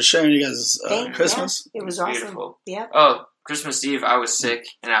you for sharing you guys' Thank- Christmas. yeah, it was It's awesome. beautiful. Yeah. Oh, Christmas Eve, I was sick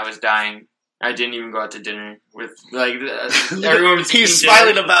and I was dying. I didn't even go out to dinner with everyone was He's eating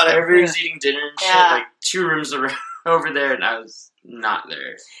smiling dinner. about it. Everyone was eating dinner and shit, Yeah. like 2 rooms over there, and I was not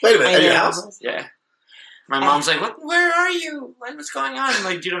there. Wait a minute, I at your know. house? Yeah. My mom's like, "What? Where are you? Like, what's going on?" I'm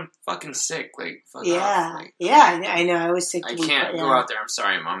like, "Dude, I'm fucking sick. Like, fuck Yeah. off. Like, Yeah, I know. I was sick. I the week, can't yeah. go out there. I'm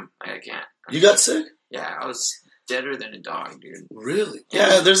sorry, Mom. I can't." You got sick? Yeah, I was deader than a dog, dude. Really?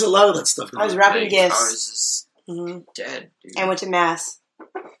 Yeah, there's a lot of that stuff. I was going on. wrapping Like, gifts. I was just dead, dude. I went to mass.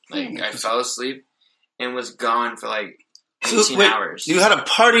 Like, I fell asleep and was gone for like So, 18 wait, hours. You had a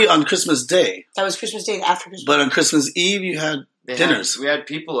party on Christmas Day, That was Christmas Day after Christmas. but on Christmas Eve you had They dinners. we had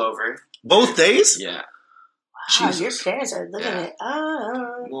people over. Both days? Yeah. Wow, Jesus. your parents are living Yeah. it.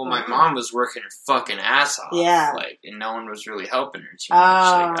 Oh. Well, my mom was working her fucking ass off. Yeah. Like, and no one was really helping her too Oh.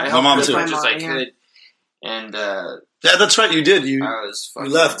 much. Like, I My helped mom her too. as much as I My mom, yeah. could. And Yeah, that's right. You did. You I was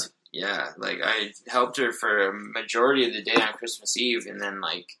fucking... left. Yeah, like, I helped her for a majority of the day on Christmas Eve, and then,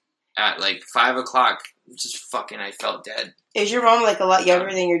 like, at like 5 o'clock, just fucking, I felt dead. Is your mom like a lot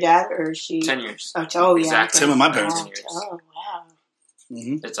younger than your dad, or is she 10 years. Oh, yeah. Exactly. Same with my parents. Wow. Oh wow.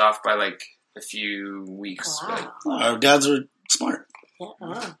 Mm-hmm. It's off by like a few weeks. Wow. But Our dads are smart. Yeah.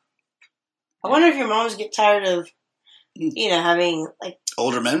 Wow. I wonder if your moms get tired of, having like.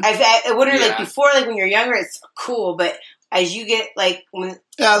 Older men. I wonder, like, Yeah. before, like, when you're younger, it's cool, but as you get, like, when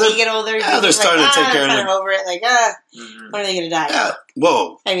Yeah, you get older, they're you're starting to take care of kind them. of over it, like, mhm. when are they going to die? Yeah.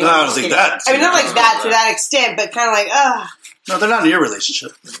 Whoa. I mean, no, I I'm don't just think kidding. that. I mean, not like that to Yeah. that extent, but kind of like, No, they're not in your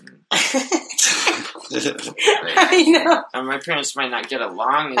relationship. I know. And my parents might not get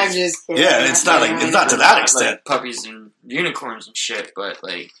along. I'm just kidding. Yeah, it's not like it's not to that extent. Like puppies and unicorns and shit, but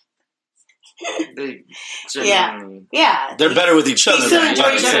like they Yeah. genuinely. Yeah. They're better with each You other. still than enjoy each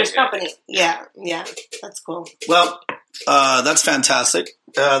buddies. other's company. Yeah, that's cool. Well, that's fantastic.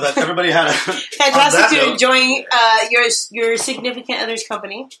 That everybody had a Fantastic to note. enjoying your significant other's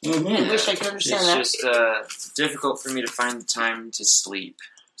company. Mhm. I wish I could understand It's that. just difficult for me to find the time to sleep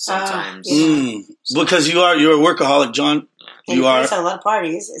sometimes. Yeah. Mm. Because you're a workaholic, John. And You are had a lot of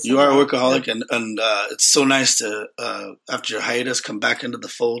parties. It's you are a like- workaholic, and it's so nice to after your hiatus come back into the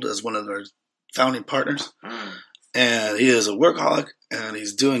fold as one of our founding partners. Mm. And he is a workaholic, and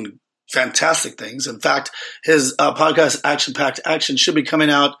he's doing fantastic things. In fact, his podcast, Action Packed Action, should be coming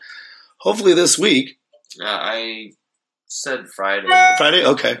out hopefully this week. Yeah, I said Friday. Friday?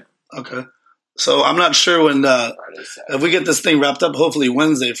 Okay. So I'm not sure when Friday, Saturday. if we get this thing wrapped up. Hopefully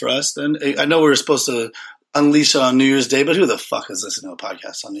Wednesday for us. Then I know we're supposed to unleash it on New Year's Day, but who the fuck is listening to a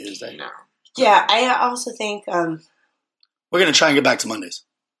podcast on New Year's Day? No. Yeah, I also think We're gonna try and get back to Mondays.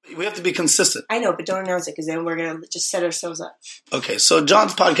 We have to be consistent. I know, but don't announce it because then we're gonna just set ourselves up. Okay, so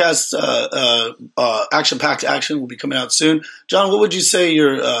John's podcast, Action Packed Action, will be coming out soon. John, what would you say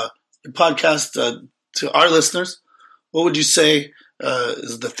your podcast to our listeners? What would you say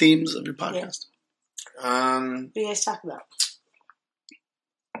is the themes of your podcast? What do you guys talk about?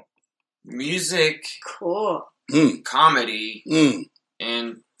 Music, Cool. comedy, Mm.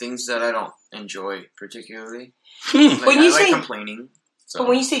 and things that I don't enjoy particularly. Hmm. Like, When I you like say- complaining. So. But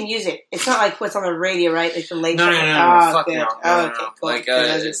when you say music, it's not like what's on the radio, right? Like the late No, show. no, fuck good. no. Oh, No, okay, no. cool. Like, Good, I was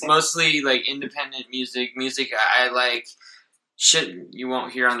gonna it's say. mostly like independent music. Music I like shit you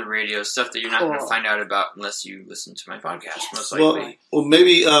won't hear on the radio, stuff that you're not going to Cool. find out about unless you listen to my podcast, most likely. Well,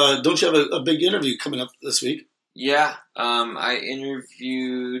 maybe don't you have a big interview coming up this week? Yeah, I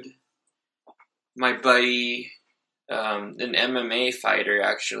interviewed my buddy, an MMA fighter,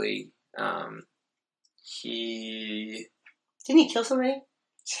 actually. Didn't he kill somebody?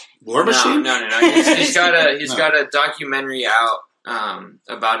 War Machine? No. He's got a No. got a documentary out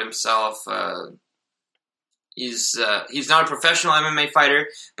about himself. He's not a professional MMA fighter,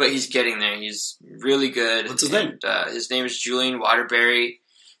 but he's getting there. He's really good. What's his name? His name is Julian Waterbury.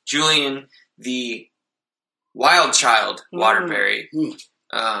 Julian, the Wild Child Waterbury.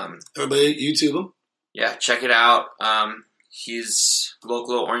 Everybody, YouTube him. Yeah, check it out. He's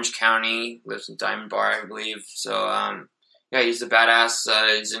local to Orange County, lives in Diamond Bar, I believe. So, yeah, he's a badass.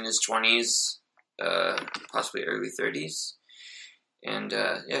 He's in his 20s, possibly early 30s. And,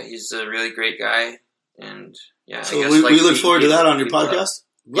 yeah, he's a really great guy. And, yeah, So I guess, we like, look forward to that on your people- podcast.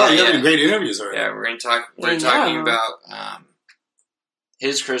 Wow, Yeah, you're having yeah. great interviews already. Yeah, we're I talking know. about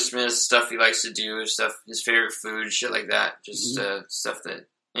his Christmas, stuff he likes to do, stuff, his favorite food, shit like that. Just stuff that...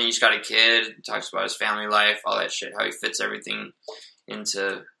 And he's got a kid, talks about his family life, all that shit, how he fits everything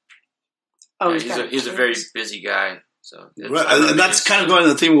into... Oh, yeah, he's a very busy guy. So Right, and that's kind of going to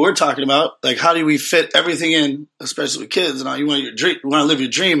the theme we're talking about. Like, how do we fit everything in, especially with kids? And you want you want to live your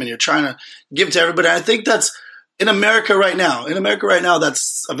dream, and you're trying to give it to everybody. I think that's in America right now.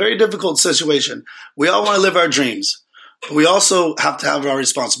 That's a very difficult situation. We all want to live our dreams, but we also have to have our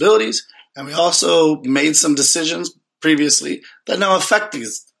responsibilities, and we also made some decisions previously that now affect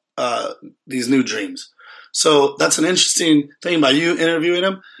these new dreams. So that's an interesting thing about you interviewing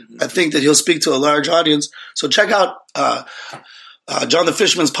him. I think that he'll speak to a large audience. So check out John the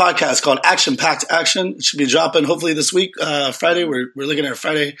Fisherman's podcast called Action Packed Action. It should be dropping hopefully this week, Friday. We're looking at a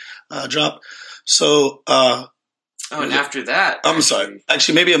Friday drop. So and after that... I'm sorry.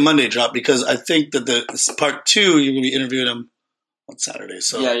 Actually, maybe a Monday drop because I think that this part 2, you're going to be interviewing him on Saturday.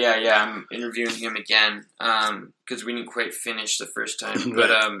 So Yeah. I'm interviewing him again because we didn't quite finish the first time. Right.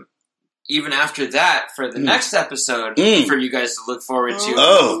 But even after that, for the next episode, for you guys to look forward to,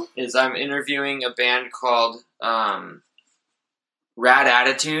 Oh. is I'm interviewing a band called Rad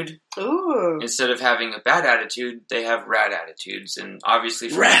Attitude. Ooh. Instead of having a bad attitude, they have rad attitudes, and obviously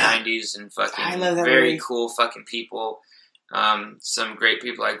from Rad. the 90s and I fucking love that very movie. cool fucking people. some great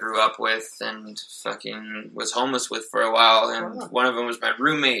people I grew up with and fucking was homeless with for a while. And one of them was my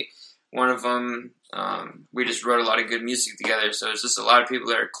roommate. One of them, we just wrote a lot of good music together. So it's just a lot of people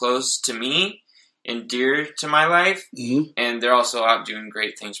that are close to me and dear to my life. Mm-hmm. And they're also out doing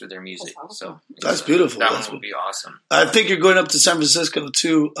great things with their music. So That's beautiful. That That's one will be awesome. I think you're going up to San Francisco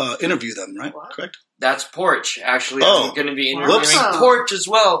to interview them, right? Correct? That's Porch. Actually, Oh. I'm going to be interviewing Whoops. Porch as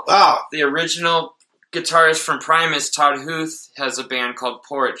well. Wow. The original guitarist from Primus, Todd Huth, has a band called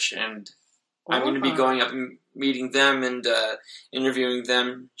Porch, and I'm going to be going up and meeting them and interviewing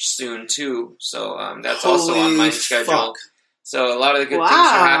them soon too. So that's also on my Holy schedule. fuck. So a lot of the good Wow. things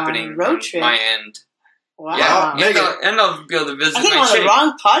are happening Road on trip. my end. Wow. Yeah, Megan. and I'll be able to visit I think I'm my on the chick.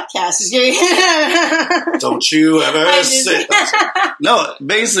 wrong podcast. Don't you ever I say just- No,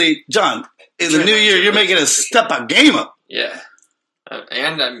 basically, John, in the new year, you're making a step up game up. Yeah.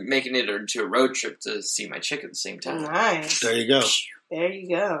 And I'm making it into a road trip to see my chick at the same time. Nice. There you go. There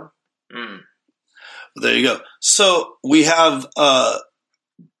you go. Mm. There you go. So we have,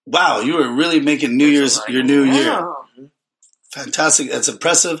 wow, you are really making New Year's your new year. Wow. Fantastic. That's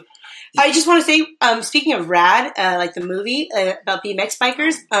impressive. I just want to say, speaking of rad, like the movie about BMX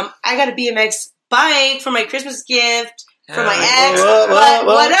bikers, I got a BMX bike for my Christmas gift for my ex.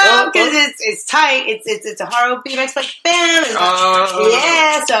 What up? Because it's tight. It's a Haro BMX bike. Bam!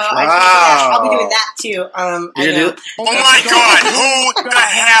 Yeah, so I'll be doing that too. You're I gonna know. do it? Oh my God, who the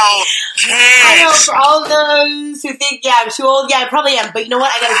hell I know cares? for all those who think, yeah, I'm too old. Yeah, I probably am. But you know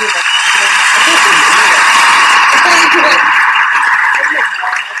what? I got to do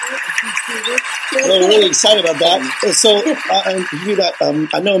We're really excited about that. So,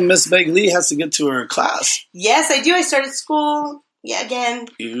 I know Miss Meg Lee has to get to her class. Yes, I do. I started school. Yeah, again.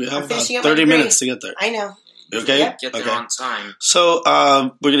 You I'm have about finishing up my 30 degree. minutes to get there. I know. Okay? Yep. Get there Okay. on time. So,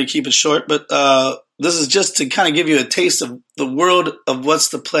 we're going to keep it short, but this is just to kind of give you a taste of the world of what's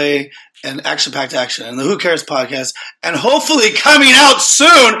to play and Action Packed Action and the Who Cares podcast. And hopefully coming out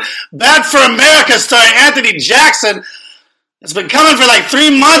soon, Bad for America starring Anthony Jackson. It's been coming for like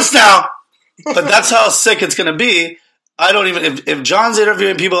 3 months now, but that's how sick it's going to be. I don't even, if John's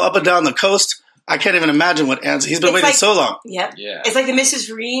interviewing people up and down the coast, I can't even imagine what Anthony, he's been It's waiting like- so long. Yep. Yeah. It's like the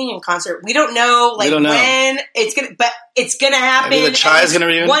Mrs. Reunion concert. We don't know, like, We don't know. when it's gonna, but it's gonna happen. Maybe the Chai's and gonna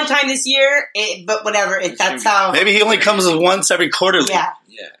reunion? one time this year. But whatever. That's how. Maybe he only comes once every quarterly. Yeah.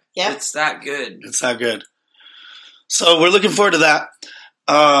 Yeah. Yep. It's that good. It's that good. So we're looking forward to that.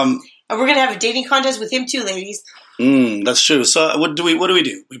 And we're gonna have a dating contest with him too, ladies. That's true. So what do we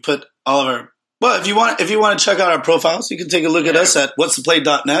do? We put all of our, well, if you want to check out our profiles, you can take a look at us at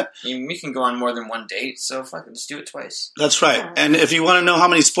what'stheplay.net. I mean, we can go on more than one date, so fucking just do it twice. That's right. And if you want to know how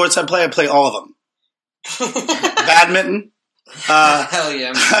many sports I play all of them. Badminton. Hell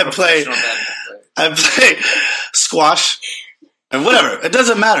yeah. I'm a I play- professional badminton player. I play squash and whatever. It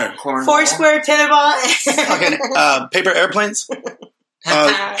doesn't matter. Cornhole. Foursquare tetherball. Fucking paper airplanes.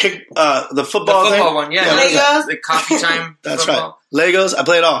 Kick the The football thing. football one, yeah. Yeah, what is that? Legos. The coffee time That's football. right. Legos. I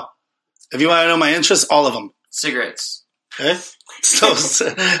play it all. If you want to know my interests, all of them. Cigarettes. Okay. So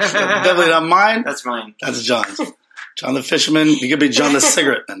definitely not mine. That's mine. That's John's. John the Fisherman. You could be John the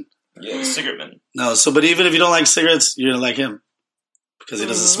Cigarette Man. Yeah, cigarette man. No, so but even if you don't like cigarettes, you're gonna like him because he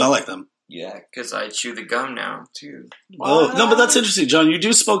doesn't smell like them. Yeah, because I chew the gum now, too. Oh no, but that's interesting, John. You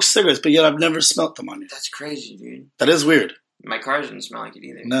do smoke cigarettes, but yet I've never smelt them on you. That's crazy, dude. That is weird. My car didn't smell like it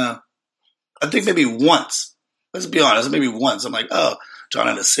either. No, I think maybe once. Let's be honest. Maybe once. I'm like, oh, John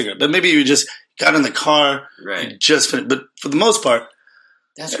had a cigarette, but maybe you just got in the car, Right. and just finished. But for the most part,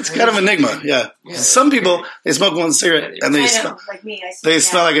 That's it's crazy. kind of an enigma. Yeah. Yeah. Some people they smoke one cigarette and I they know, smell, like me. they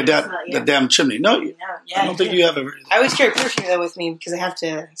smell like a yeah. the damn chimney. No, Yeah, I don't think you have ever. I always carry perfume though with me because I have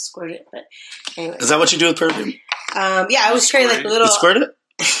to squirt it. But anyway, Is that what you do with perfume? yeah, I always carry like a little. You squirt it?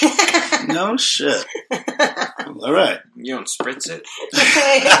 No shit. All right. You don't spritz it?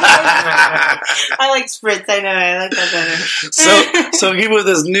 I like spritz. I know. I like that better. So keep with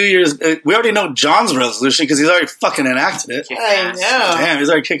this New Year's. We already know John's resolution because he's already fucking enacted it. I know. Damn, he's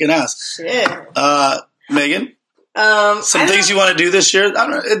already kicking ass. Shit. Megan, I some don't things you want to do this year? I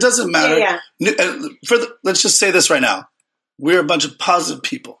don't know. It doesn't matter. Yeah. Let's just say this right now. We're a bunch of positive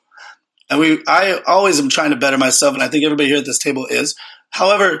people. And I always am trying to better myself, and I think everybody here at this table is.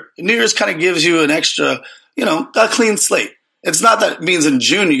 However, New Year's kind of gives you an extra, a clean slate. It's not that it means in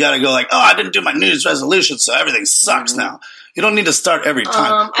June you got to go like, oh, I didn't do my New Year's resolution, so everything sucks now. You don't need to start every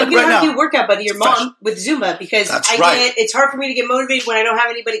time. I'm But gonna right have now, to do workout buddy your fresh. mom with Zumba because That's right. it's hard for me to get motivated when I don't have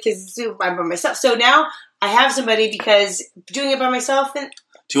anybody because I'm by myself. So now I have somebody because doing it by myself. Then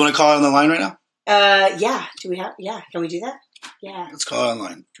do you want to call it on the line right now? yeah. Do we have? Yeah. Can we do that? Yeah. Let's call it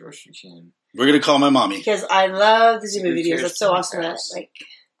online. Of course you can. We're gonna call my mommy. Because I love the Zumba Who videos. cares That's so awesome. That, podcast? like,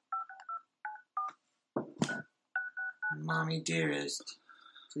 Mommy dearest,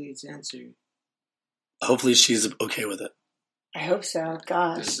 please answer. Hopefully, she's okay with it. I hope so.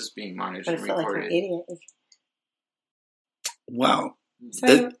 God. This is being monitored But I and feel like an recorded. idiot. Wow.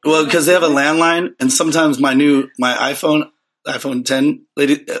 So, Well, because they have a landline, and sometimes my iPhone 10,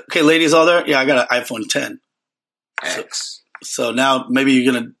 ladies all there? Yeah, I got an iPhone 10. X. So now maybe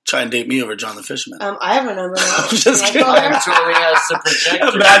you're going to try and date me over John the Fisherman. I have a number now. I'm just Can kidding. I call her? Totally has the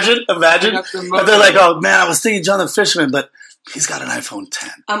projector. Imagine. Up the But they're like, oh man, I was thinking John the Fisherman, but he's got an iPhone 10.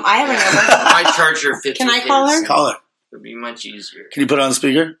 I have a number. My charger fits. Can I with call his. her? Call her. It would be much easier. Can you put it on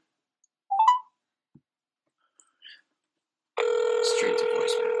speaker? Straight to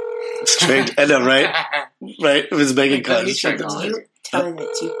voicemail. Straight. I know, right? Right? It was making Let me cuts. check Did on you it. tell her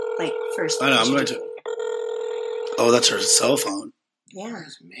that you, like, first? I know, I'm going to. Oh, that's her cell phone. Yeah,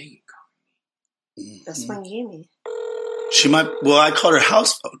 Where's Megan? that's one you gave me. She might, well, I called her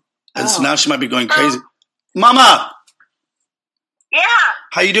house phone. And so Oh. now she might be going crazy. Mama! Yeah.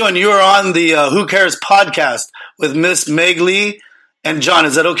 How you doing? You are on the Who Cares podcast with Miss Meg Lee and John.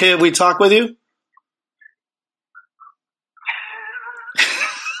 Is that okay if we talk with you?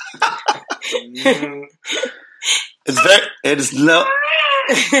 It's no.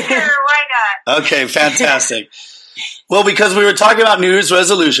 Sure, why not? Okay, fantastic. Well, because we were talking about New Year's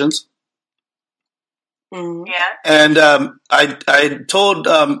resolutions, Mhm. Yeah. and I told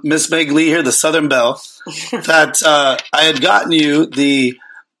Miss Meg Lee here, the Southern Belle, that I had gotten you the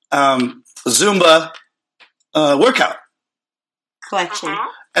Zumba workout, Collection.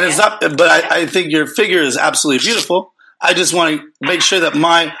 and it's not. But I think your figure is absolutely beautiful. I just want to make sure that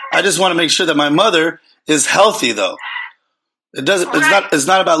my mother is healthy, though. It doesn't. It's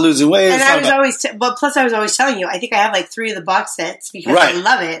not about losing weight. And It's I not was about, always, plus I was always telling you, I think I have like 3 of the box sets because I Right.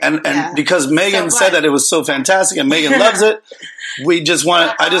 love it. and Yeah. because Megan So said what? that it was so fantastic, and Megan loves it.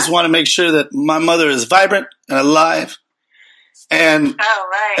 I just want to make sure that my mother is vibrant and alive, and Oh,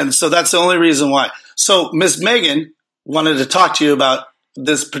 right. and so that's the only reason why. So Miss Megan wanted to talk to you about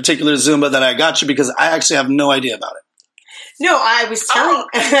this particular Zumba that I got you because I actually have no idea about it. No, I was telling.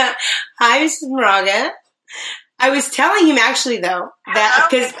 Hi, Mrs. Moraga. I was telling him actually though that Hello?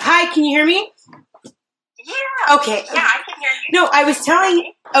 because hi, can you hear me? Yeah. Okay. Yeah, I can hear you. No, I was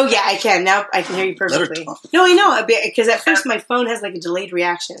telling. Oh yeah, I can now. I can hear you Let her perfectly. talk. No, I know because at first my phone has like a delayed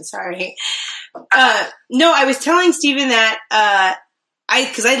reaction. Sorry. No, I was telling Steven that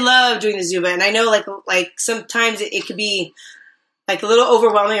because I love doing the Zumba, and I know like sometimes it could be like a little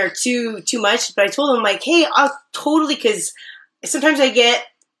overwhelming or too much. But I told him like, hey, I'll totally because sometimes I get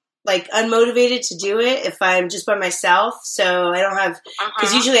like unmotivated to do it if I'm just by myself. So I don't have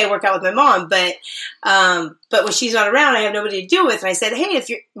because usually I work out with my mom, but when she's not around, I have nobody to do it with. And I said, hey, if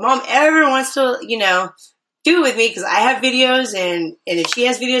your mom ever wants to, do it with me because I have videos, and if she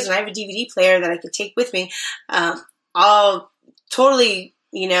has videos and I have a DVD player that I could take with me, I'll totally,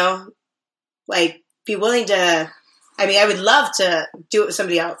 like be willing to. I mean, I would love to do it with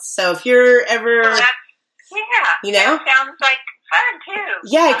somebody else. So if you're ever, Well, Yeah. That sounds like fun too.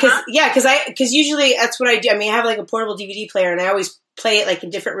 yeah, because usually that's what I do. I mean, I have like a portable DVD player, and I always play it like in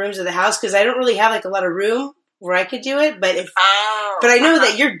different rooms of the house because I don't really have like a lot of room where I could do it. But I know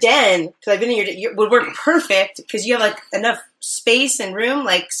that your den, because I've been in your den, would work perfect because you have like enough space and room.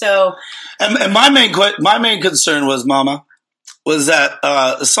 Like so, And my main concern was, Mama, was that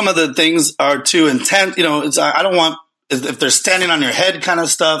some of the things are too intense. I don't want if they're standing on your head kind of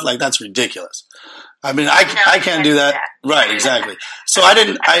stuff. Like that's ridiculous. I mean, I can't do that. Right, exactly. So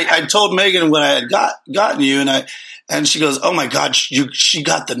I told Megan what I had gotten you, and she goes, "Oh my God, she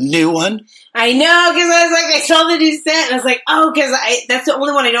got the new one." I know because I was like, I saw the new set, and I was like, oh, because that's the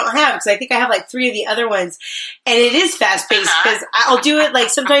only one I don't have because I think I have like 3 of the other ones, and it is fast paced because I'll do it like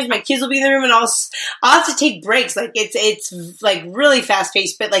sometimes my kids will be in the room and I'll have to take breaks. Like it's like really fast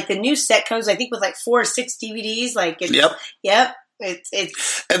paced, but like the new set comes I think with like 4 or 6 DVDs. Like yep.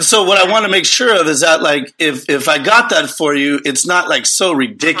 It's And so what I want to make sure of is that like if I got that for you, it's not like so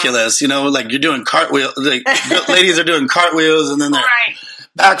ridiculous, like you're doing cartwheels, like ladies are doing cartwheels and then they're Right.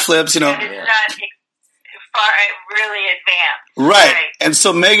 backflips, It's not far, really advanced. Right. And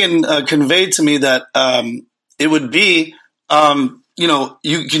so Megan conveyed to me that it would be,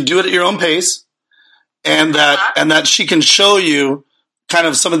 you can do it at your own pace, and that she can show you kind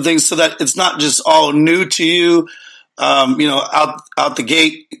of some of the things so that it's not just all new to you. Out the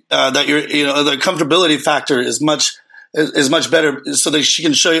gate, that you're, the comfortability factor is much better, so that she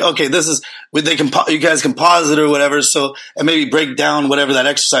can show you, okay, this is, you guys can pause it or whatever, so, and maybe break down whatever that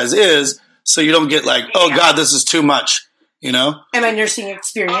exercise is, so you don't get like, oh God, this is too much, you know? And my nursing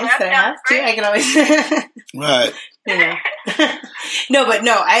experience Oh, that that I have sounds too. great. I can always, Right. you know.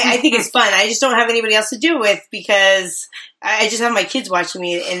 No, I think it's fun. I just don't have anybody else to do it with because I just have my kids watching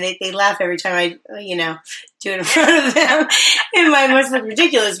me and they laugh every time I, you know, do it in front of them. It must look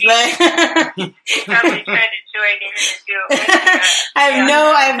ridiculous, but You probably try to join in and do it with you. I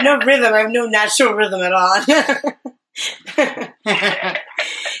have no rhythm. I have no natural rhythm at all.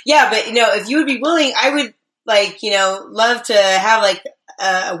 Yeah, but you know, if you would be willing, I would like, you know, love to have like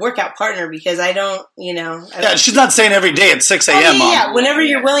a workout partner because I don't, you know. Yeah, she's not saying every day at 6 Oh, a.m., Mom. yeah, whenever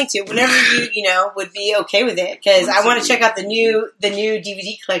you're willing to, whenever you know, would be okay with it. Because I want to check out the new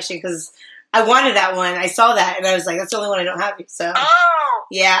DVD collection because I wanted that one. I saw that and I was like, that's the only one I don't have. So Oh,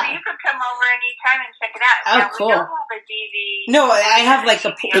 yeah. so you could come over anytime and check it out. Oh, Now, cool. We don't have a DVD. No, I have like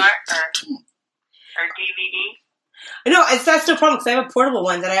a. DVR or DVD. No, that's no problem because I have a portable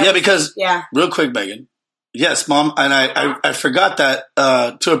one that I. Yeah, always- because yeah. real quick, Megan. Yes, Mom, and I forgot that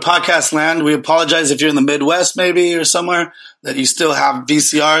to a podcast land. We apologize if you're in the Midwest, maybe or somewhere that you still have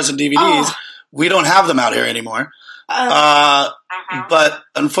VCRs and DVDs. Oh. We don't have them out here anymore. Mm-hmm. But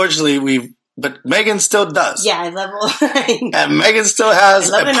unfortunately, but Megan still does. Yeah, I love. And Megan still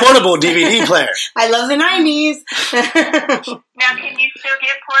has I a love it. portable DVD player. I love the 90s. Now, can you still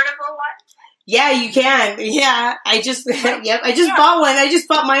get portable ones? Yeah, you can. Yeah, I just bought one. I just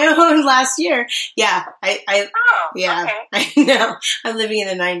bought my own last year. Yeah, I Oh, yeah, okay. I know. I'm living in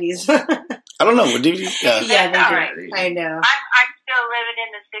the 90s. I don't know. What DVD? Yeah. Yeah, they All do. right. I know. I'm still living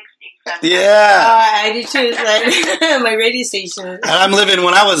in the 60s. Sometimes. Yeah. I do too. Like, my radio station. And I'm living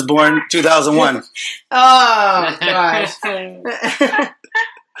when I was born, 2001. Oh gosh. That's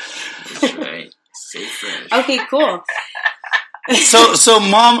right. So fresh. Okay, cool. So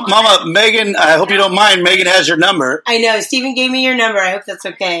Mama, Megan, I hope you don't mind. Megan has your number. I know. Steven gave me your number. I hope that's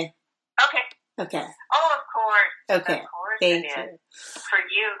okay. Okay. Okay. Oh, of course. Okay. Of course Thank it you. is. For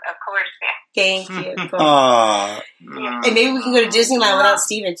you, of course, yeah. Thank you. Cool. Aw. And maybe we can go to Disneyland without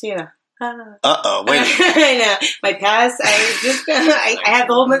Steven too. Uh-oh, wait. I know. My past, I had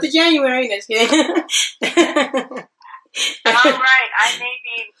the whole month of January. No, just kidding. All right. I may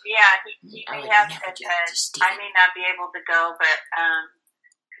be, he I may would have never said do that to that Steven. I may not be able to go, but,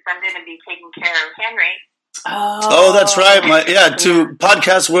 because I'm going to be taking care of Henry. Oh, that's right. To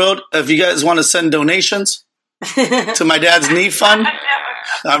Podcast World, if you guys want to send donations to my dad's knee fund.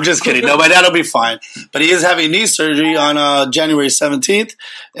 I'm just kidding. No, my dad will be fine. But he is having knee surgery on January 17th.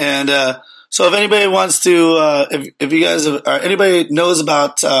 And so if anybody wants to, if you guys, or anybody knows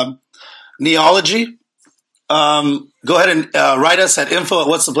about neology, go ahead and write us at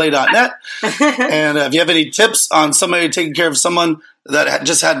info@whatstheplay.net. And if you have any tips on somebody taking care of someone that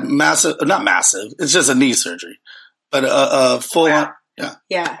just had not massive, it's just a knee surgery, but a full on, yeah.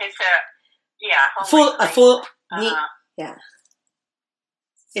 Yeah. It's a Full knee. Uh, Yeah.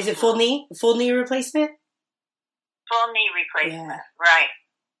 Is it full knee? Full knee replacement? full knee replacement. Yeah. Right.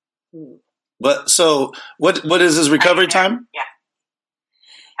 But so what is his recovery time? Yeah.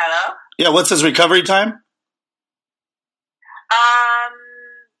 Hello? Yeah, what's his recovery time?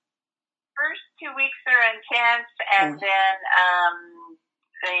 First 2 weeks are intense, and then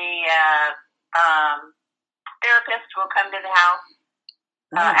the therapist will come to the house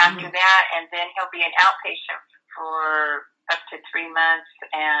after that, and then he'll be an outpatient for up to 3 months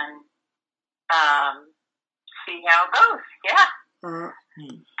and see how it goes. Yeah.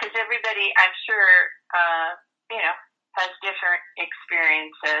 Because everybody, I'm sure, has different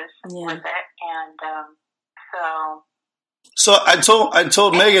experiences with it, and So I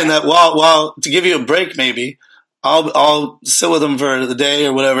told Megan that while to give you a break, maybe I'll sit with him for the day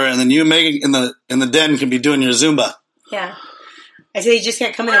or whatever, and then you and Megan in the den can be doing your Zumba. Yeah. I say you just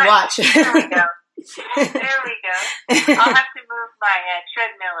can't come in and watch. There we go. There we go. I'll have to move my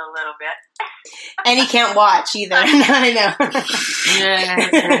treadmill a little bit. And he can't watch either. I know.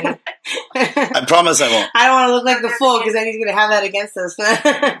 I promise I won't. I don't want to look like the fool because then he's going to have that against us. We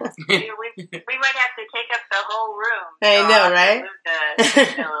might have to take up the whole room. I know, I'll have to right? move the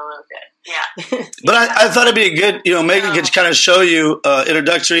treadmill a little bit. Yeah. But I thought it'd be a good, Megan could kind of show you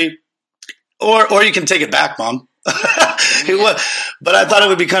introductory, or you can take it back, Mom. But I thought it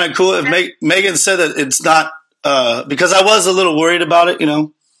would be kind of cool if Megan said that it's not because I was a little worried about it,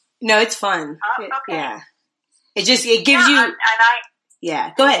 No, it's fun. Okay. Yeah. It gives you. And I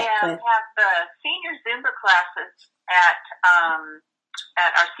Yeah. Go ahead. have the senior Zumba classes at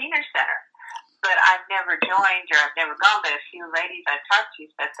our senior center. But I've never joined or I've never gone, but a few ladies I've talked to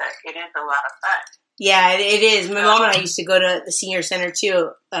said that it is a lot of fun. Yeah, it is. My mom and I used to go to the senior center too.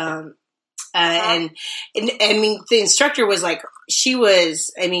 and I mean, the instructor was like, she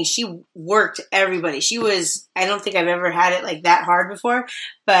worked everybody. I don't think I've ever had it like that hard before,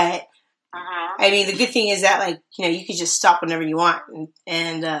 but I mean, the good thing is that like, you know, you could just stop whenever you want.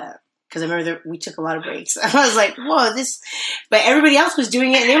 And cause I remember we took a lot of breaks. I was like, whoa, but everybody else was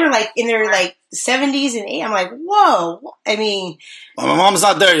doing it and they were like in their like 70s and 80s. I'm like, whoa. I mean, well, my mom's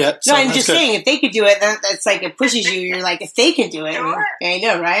not there yet. So no, I'm just saying, if they could do it, that's like, it pushes you. You're like, if they can do it, Sure. I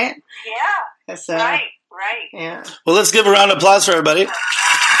know, right? Yeah. That's, Right. yeah. Well, let's give a round of applause for everybody.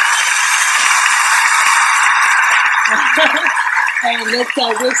 And let's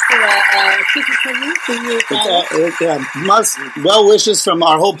wish Well wishes from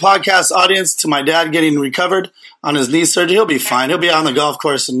our whole podcast audience to my dad getting recovered on his knee surgery. He'll be fine. He'll be out on the golf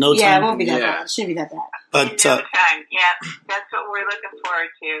course in no time. Yeah, it won't be that Yeah. bad. It shouldn't be that bad. But No time. Yeah, that's what we're looking forward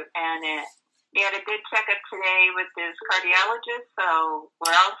to. And he had a good checkup today with his cardiologist, so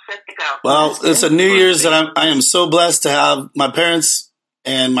we're all set to go. well, it's a New Year's that I am so blessed to have my parents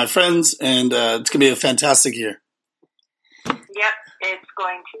and my friends, and it's gonna be a fantastic year. Yep, it's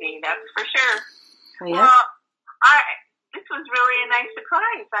going to be. That's for sure. Oh, yeah. Well, this was really a nice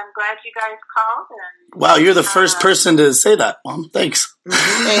surprise. I'm glad you guys called. And Wow, you're the first person to say that, Mom. Thanks.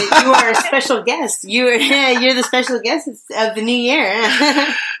 Hey, you are a special guest. You're the special guest of the new year.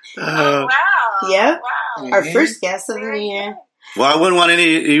 wow. Yep. Wow. Our first guest of the new year. Well, I wouldn't want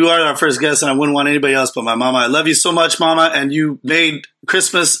you are our first guest, and I wouldn't want anybody else but my mama. I love you so much, Mama, and you made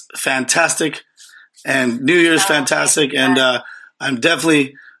Christmas fantastic and New Year's fantastic, and I'm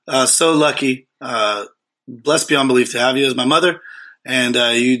definitely so lucky, blessed beyond belief to have you as my mother, and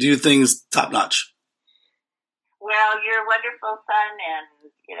you do things top notch. Well, you're a wonderful son,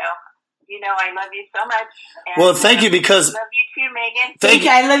 and you know I love you so much. And, Well, thank you, because love you too, Megan. Thank you.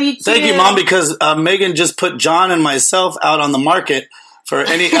 I love you too. Thank you, Mom, because Megan just put John and myself out on the market for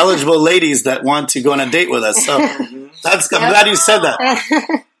any eligible ladies that want to go on a date with us. So I'm glad you said that.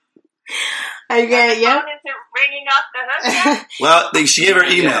 I get it. The Yep. phone isn't ringing off the hook yet. Well, she gave her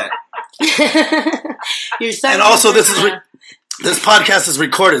email, Your son and also this podcast is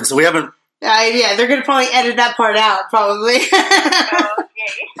recorded, so we haven't. yeah, they're gonna probably edit that part out, probably.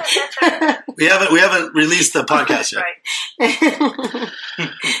 Okay. We haven't released the podcast yet. Right.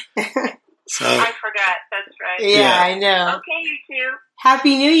 So, I forgot. That's right. Yeah, I know. Okay, you two.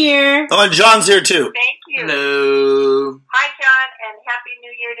 Happy New Year. oh, and John's here too. Thank you. Hello. Hi, John, and Happy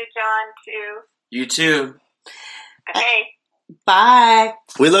New Year to John, too. You too. Okay. Bye.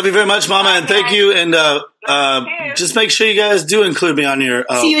 We love you very much, Mama, and thank you. And you. just make sure you guys do include me on your.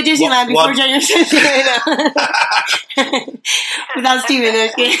 See you at Disneyland before January 6th. Without Steven,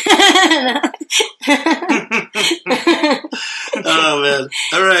 okay. Oh man!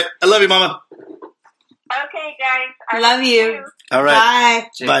 All right, I love you, Mama. Okay, guys. I Love you. too. All right, Bye.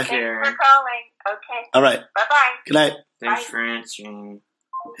 Take Bye. care. Thanks for calling. Okay. all right. Bye-bye. Good night. Thanks Bye. for answering.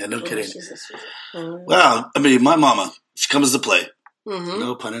 Yeah, no kidding. Mm-hmm. Well, I mean, my mama, she comes to play. Mm-hmm.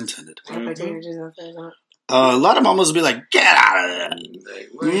 No pun intended. Mhm. A lot of mamas will be like, "Get out of there." Like,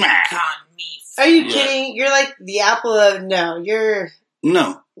 where Meh. you calling me Are you Yeah. kidding? You're like the apple of no. You're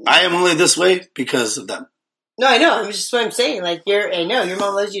No, I am only this way because of them. no. I know. I'm just what I'm saying. Like I know your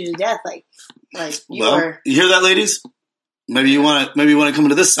mom loves you to death. Like you Well, are. you hear that, ladies? Maybe you want to come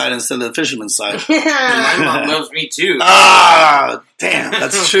to this side instead of the fisherman's side. My mom loves me too. Ah, damn,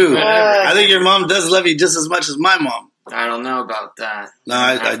 that's true. Uh, I think your mom does love you just as much as my mom. I don't know about that. No,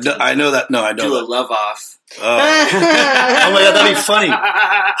 I know that. No, I know Do a that. love off. Oh. Oh my god, that'd be funny.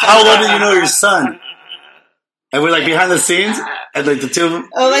 How well do you know your son? And we're like behind the scenes, and like the two of them.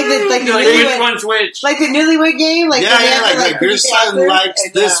 Oh, like the Like, which newlywed, one's which? like the newlywed game. Like Yeah, they have to, like your predict the son answer? likes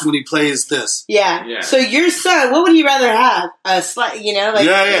And, this when he plays this. Yeah. Yeah. So your son, what would he rather have? A like Yeah.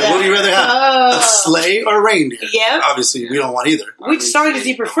 What would you rather have? Oh. A sleigh or reindeer? Yep. Obviously, we don't want either. Which song does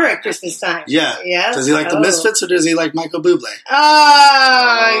he prefer at Christmas time? Yeah. Yeah. Does he like the Oh. Misfits or does he like Michael Bublé?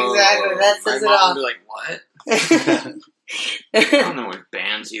 Oh, exactly. That says my it mom all. would be like, what? I don't know what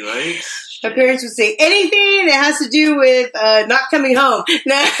bands he likes. My parents would say anything that has to do with not coming home.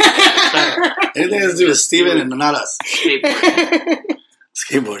 Anything has to do with Steven and not us. Skateboarding.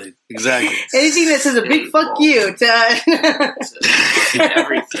 Skateboarding. Exactly. Anything that says a big fuck you to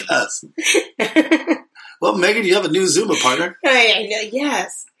Everything. Us. Well, Megan, you have a new Zumba partner. I know,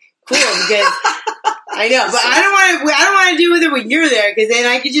 yes. Cool, because I know, but I don't want to do with it when you're there, because then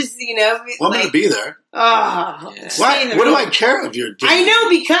I could just, Well, I'm going to be there. oh, Yeah. stay in the What do room. I care if you're doing? I know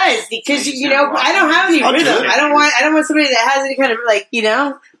because He's you know not I don't have any I'll do rhythm. it. I don't want somebody that has any kind of like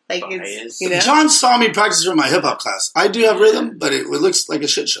like Bias. it's you know. John saw me practice for my hip hop class. I do have rhythm, but it looks like a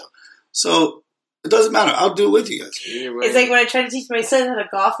shit show. So It doesn't matter. I'll do it with you guys. Either way. It's like when I tried to teach my son how to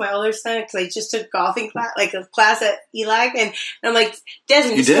golf, my older son, because I just took golfing class, like a class at ELAC, and I'm like,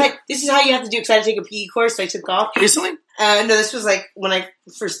 Desmond, this is how you have to do it, because I had to take a PE course, so I took golf. Recently? No, this was like when I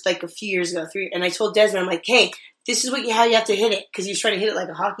first, like a few years ago, and I told Desmond, I'm like, hey, this is how you have to hit it, because he was trying to hit it like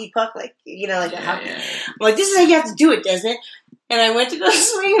a hockey puck, like, like a hockey. Yeah. I'm like, this is how you have to do it, Desmond. And I went to go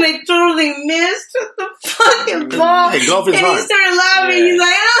swing, and I totally missed the fucking ball. Hey, golf is and hard. he started laughing. Yeah. He's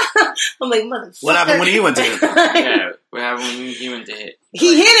like, ah. I'm like, motherfucker. What happened when he went to hit? Yeah, what happened when he went to hit?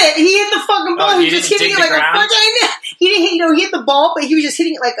 He hit it. He hit the fucking ball. Oh, he he was just didn't hitting it dig like the a ground? fucking. He didn't hit, he hit the ball, but he was just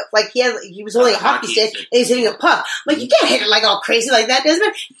hitting it like he was holding a hockey stick and he's hitting a puck. I'm like, you can't hit it like all crazy like that,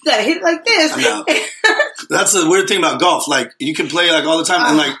 Desmond. You gotta hit it like this. I know. That's the weird thing about golf. Like, you can play like all the time,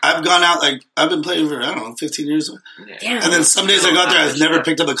 and like I've gone out, like I've been playing for 15 years, Yeah. Damn. and then some days I go out there, I've never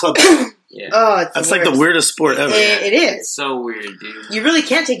picked up a club. Yeah. Oh, it's That's the like the worst. weirdest sport ever. It It's is. so weird, dude. You really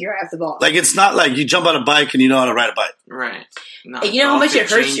can't take your eye off the ball. Like, it's not like you jump on a bike and you know how to ride a bike. Right. No, And you know how golf, much it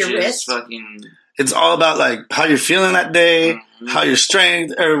hurts your changes wrist? Fucking. It's all about like how you're feeling that day, how your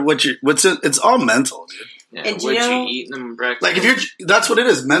strength, or it's all mental, dude. Yeah, And what you know- you eat in the breakfast. Like, if that's what it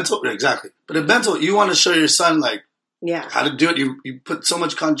is, mental, exactly. But if mental, you want to show your son like Yeah. how to do it. You put so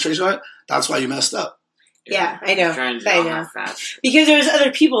much concentration on it. That's why you messed up. Yeah, I know. Trying to I draw know. that fast. Because there was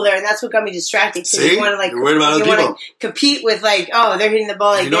other people there, and that's what got me distracted. Because See? you want to like, You're worried about you other wanna people. compete with like, oh, they're hitting the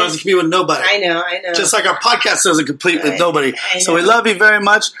ball like You don't have to this. compete with nobody. I know. Just like our podcast doesn't compete with nobody. I So we know. love you very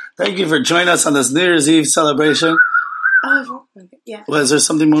much. Thank you for joining us on this New Year's Eve celebration. Oh, yeah. Was there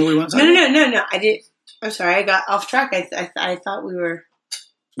something more we want to talk about? No. I did. I'm sorry. I got off track. I thought we were.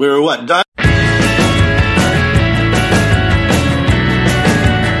 We were what? Done?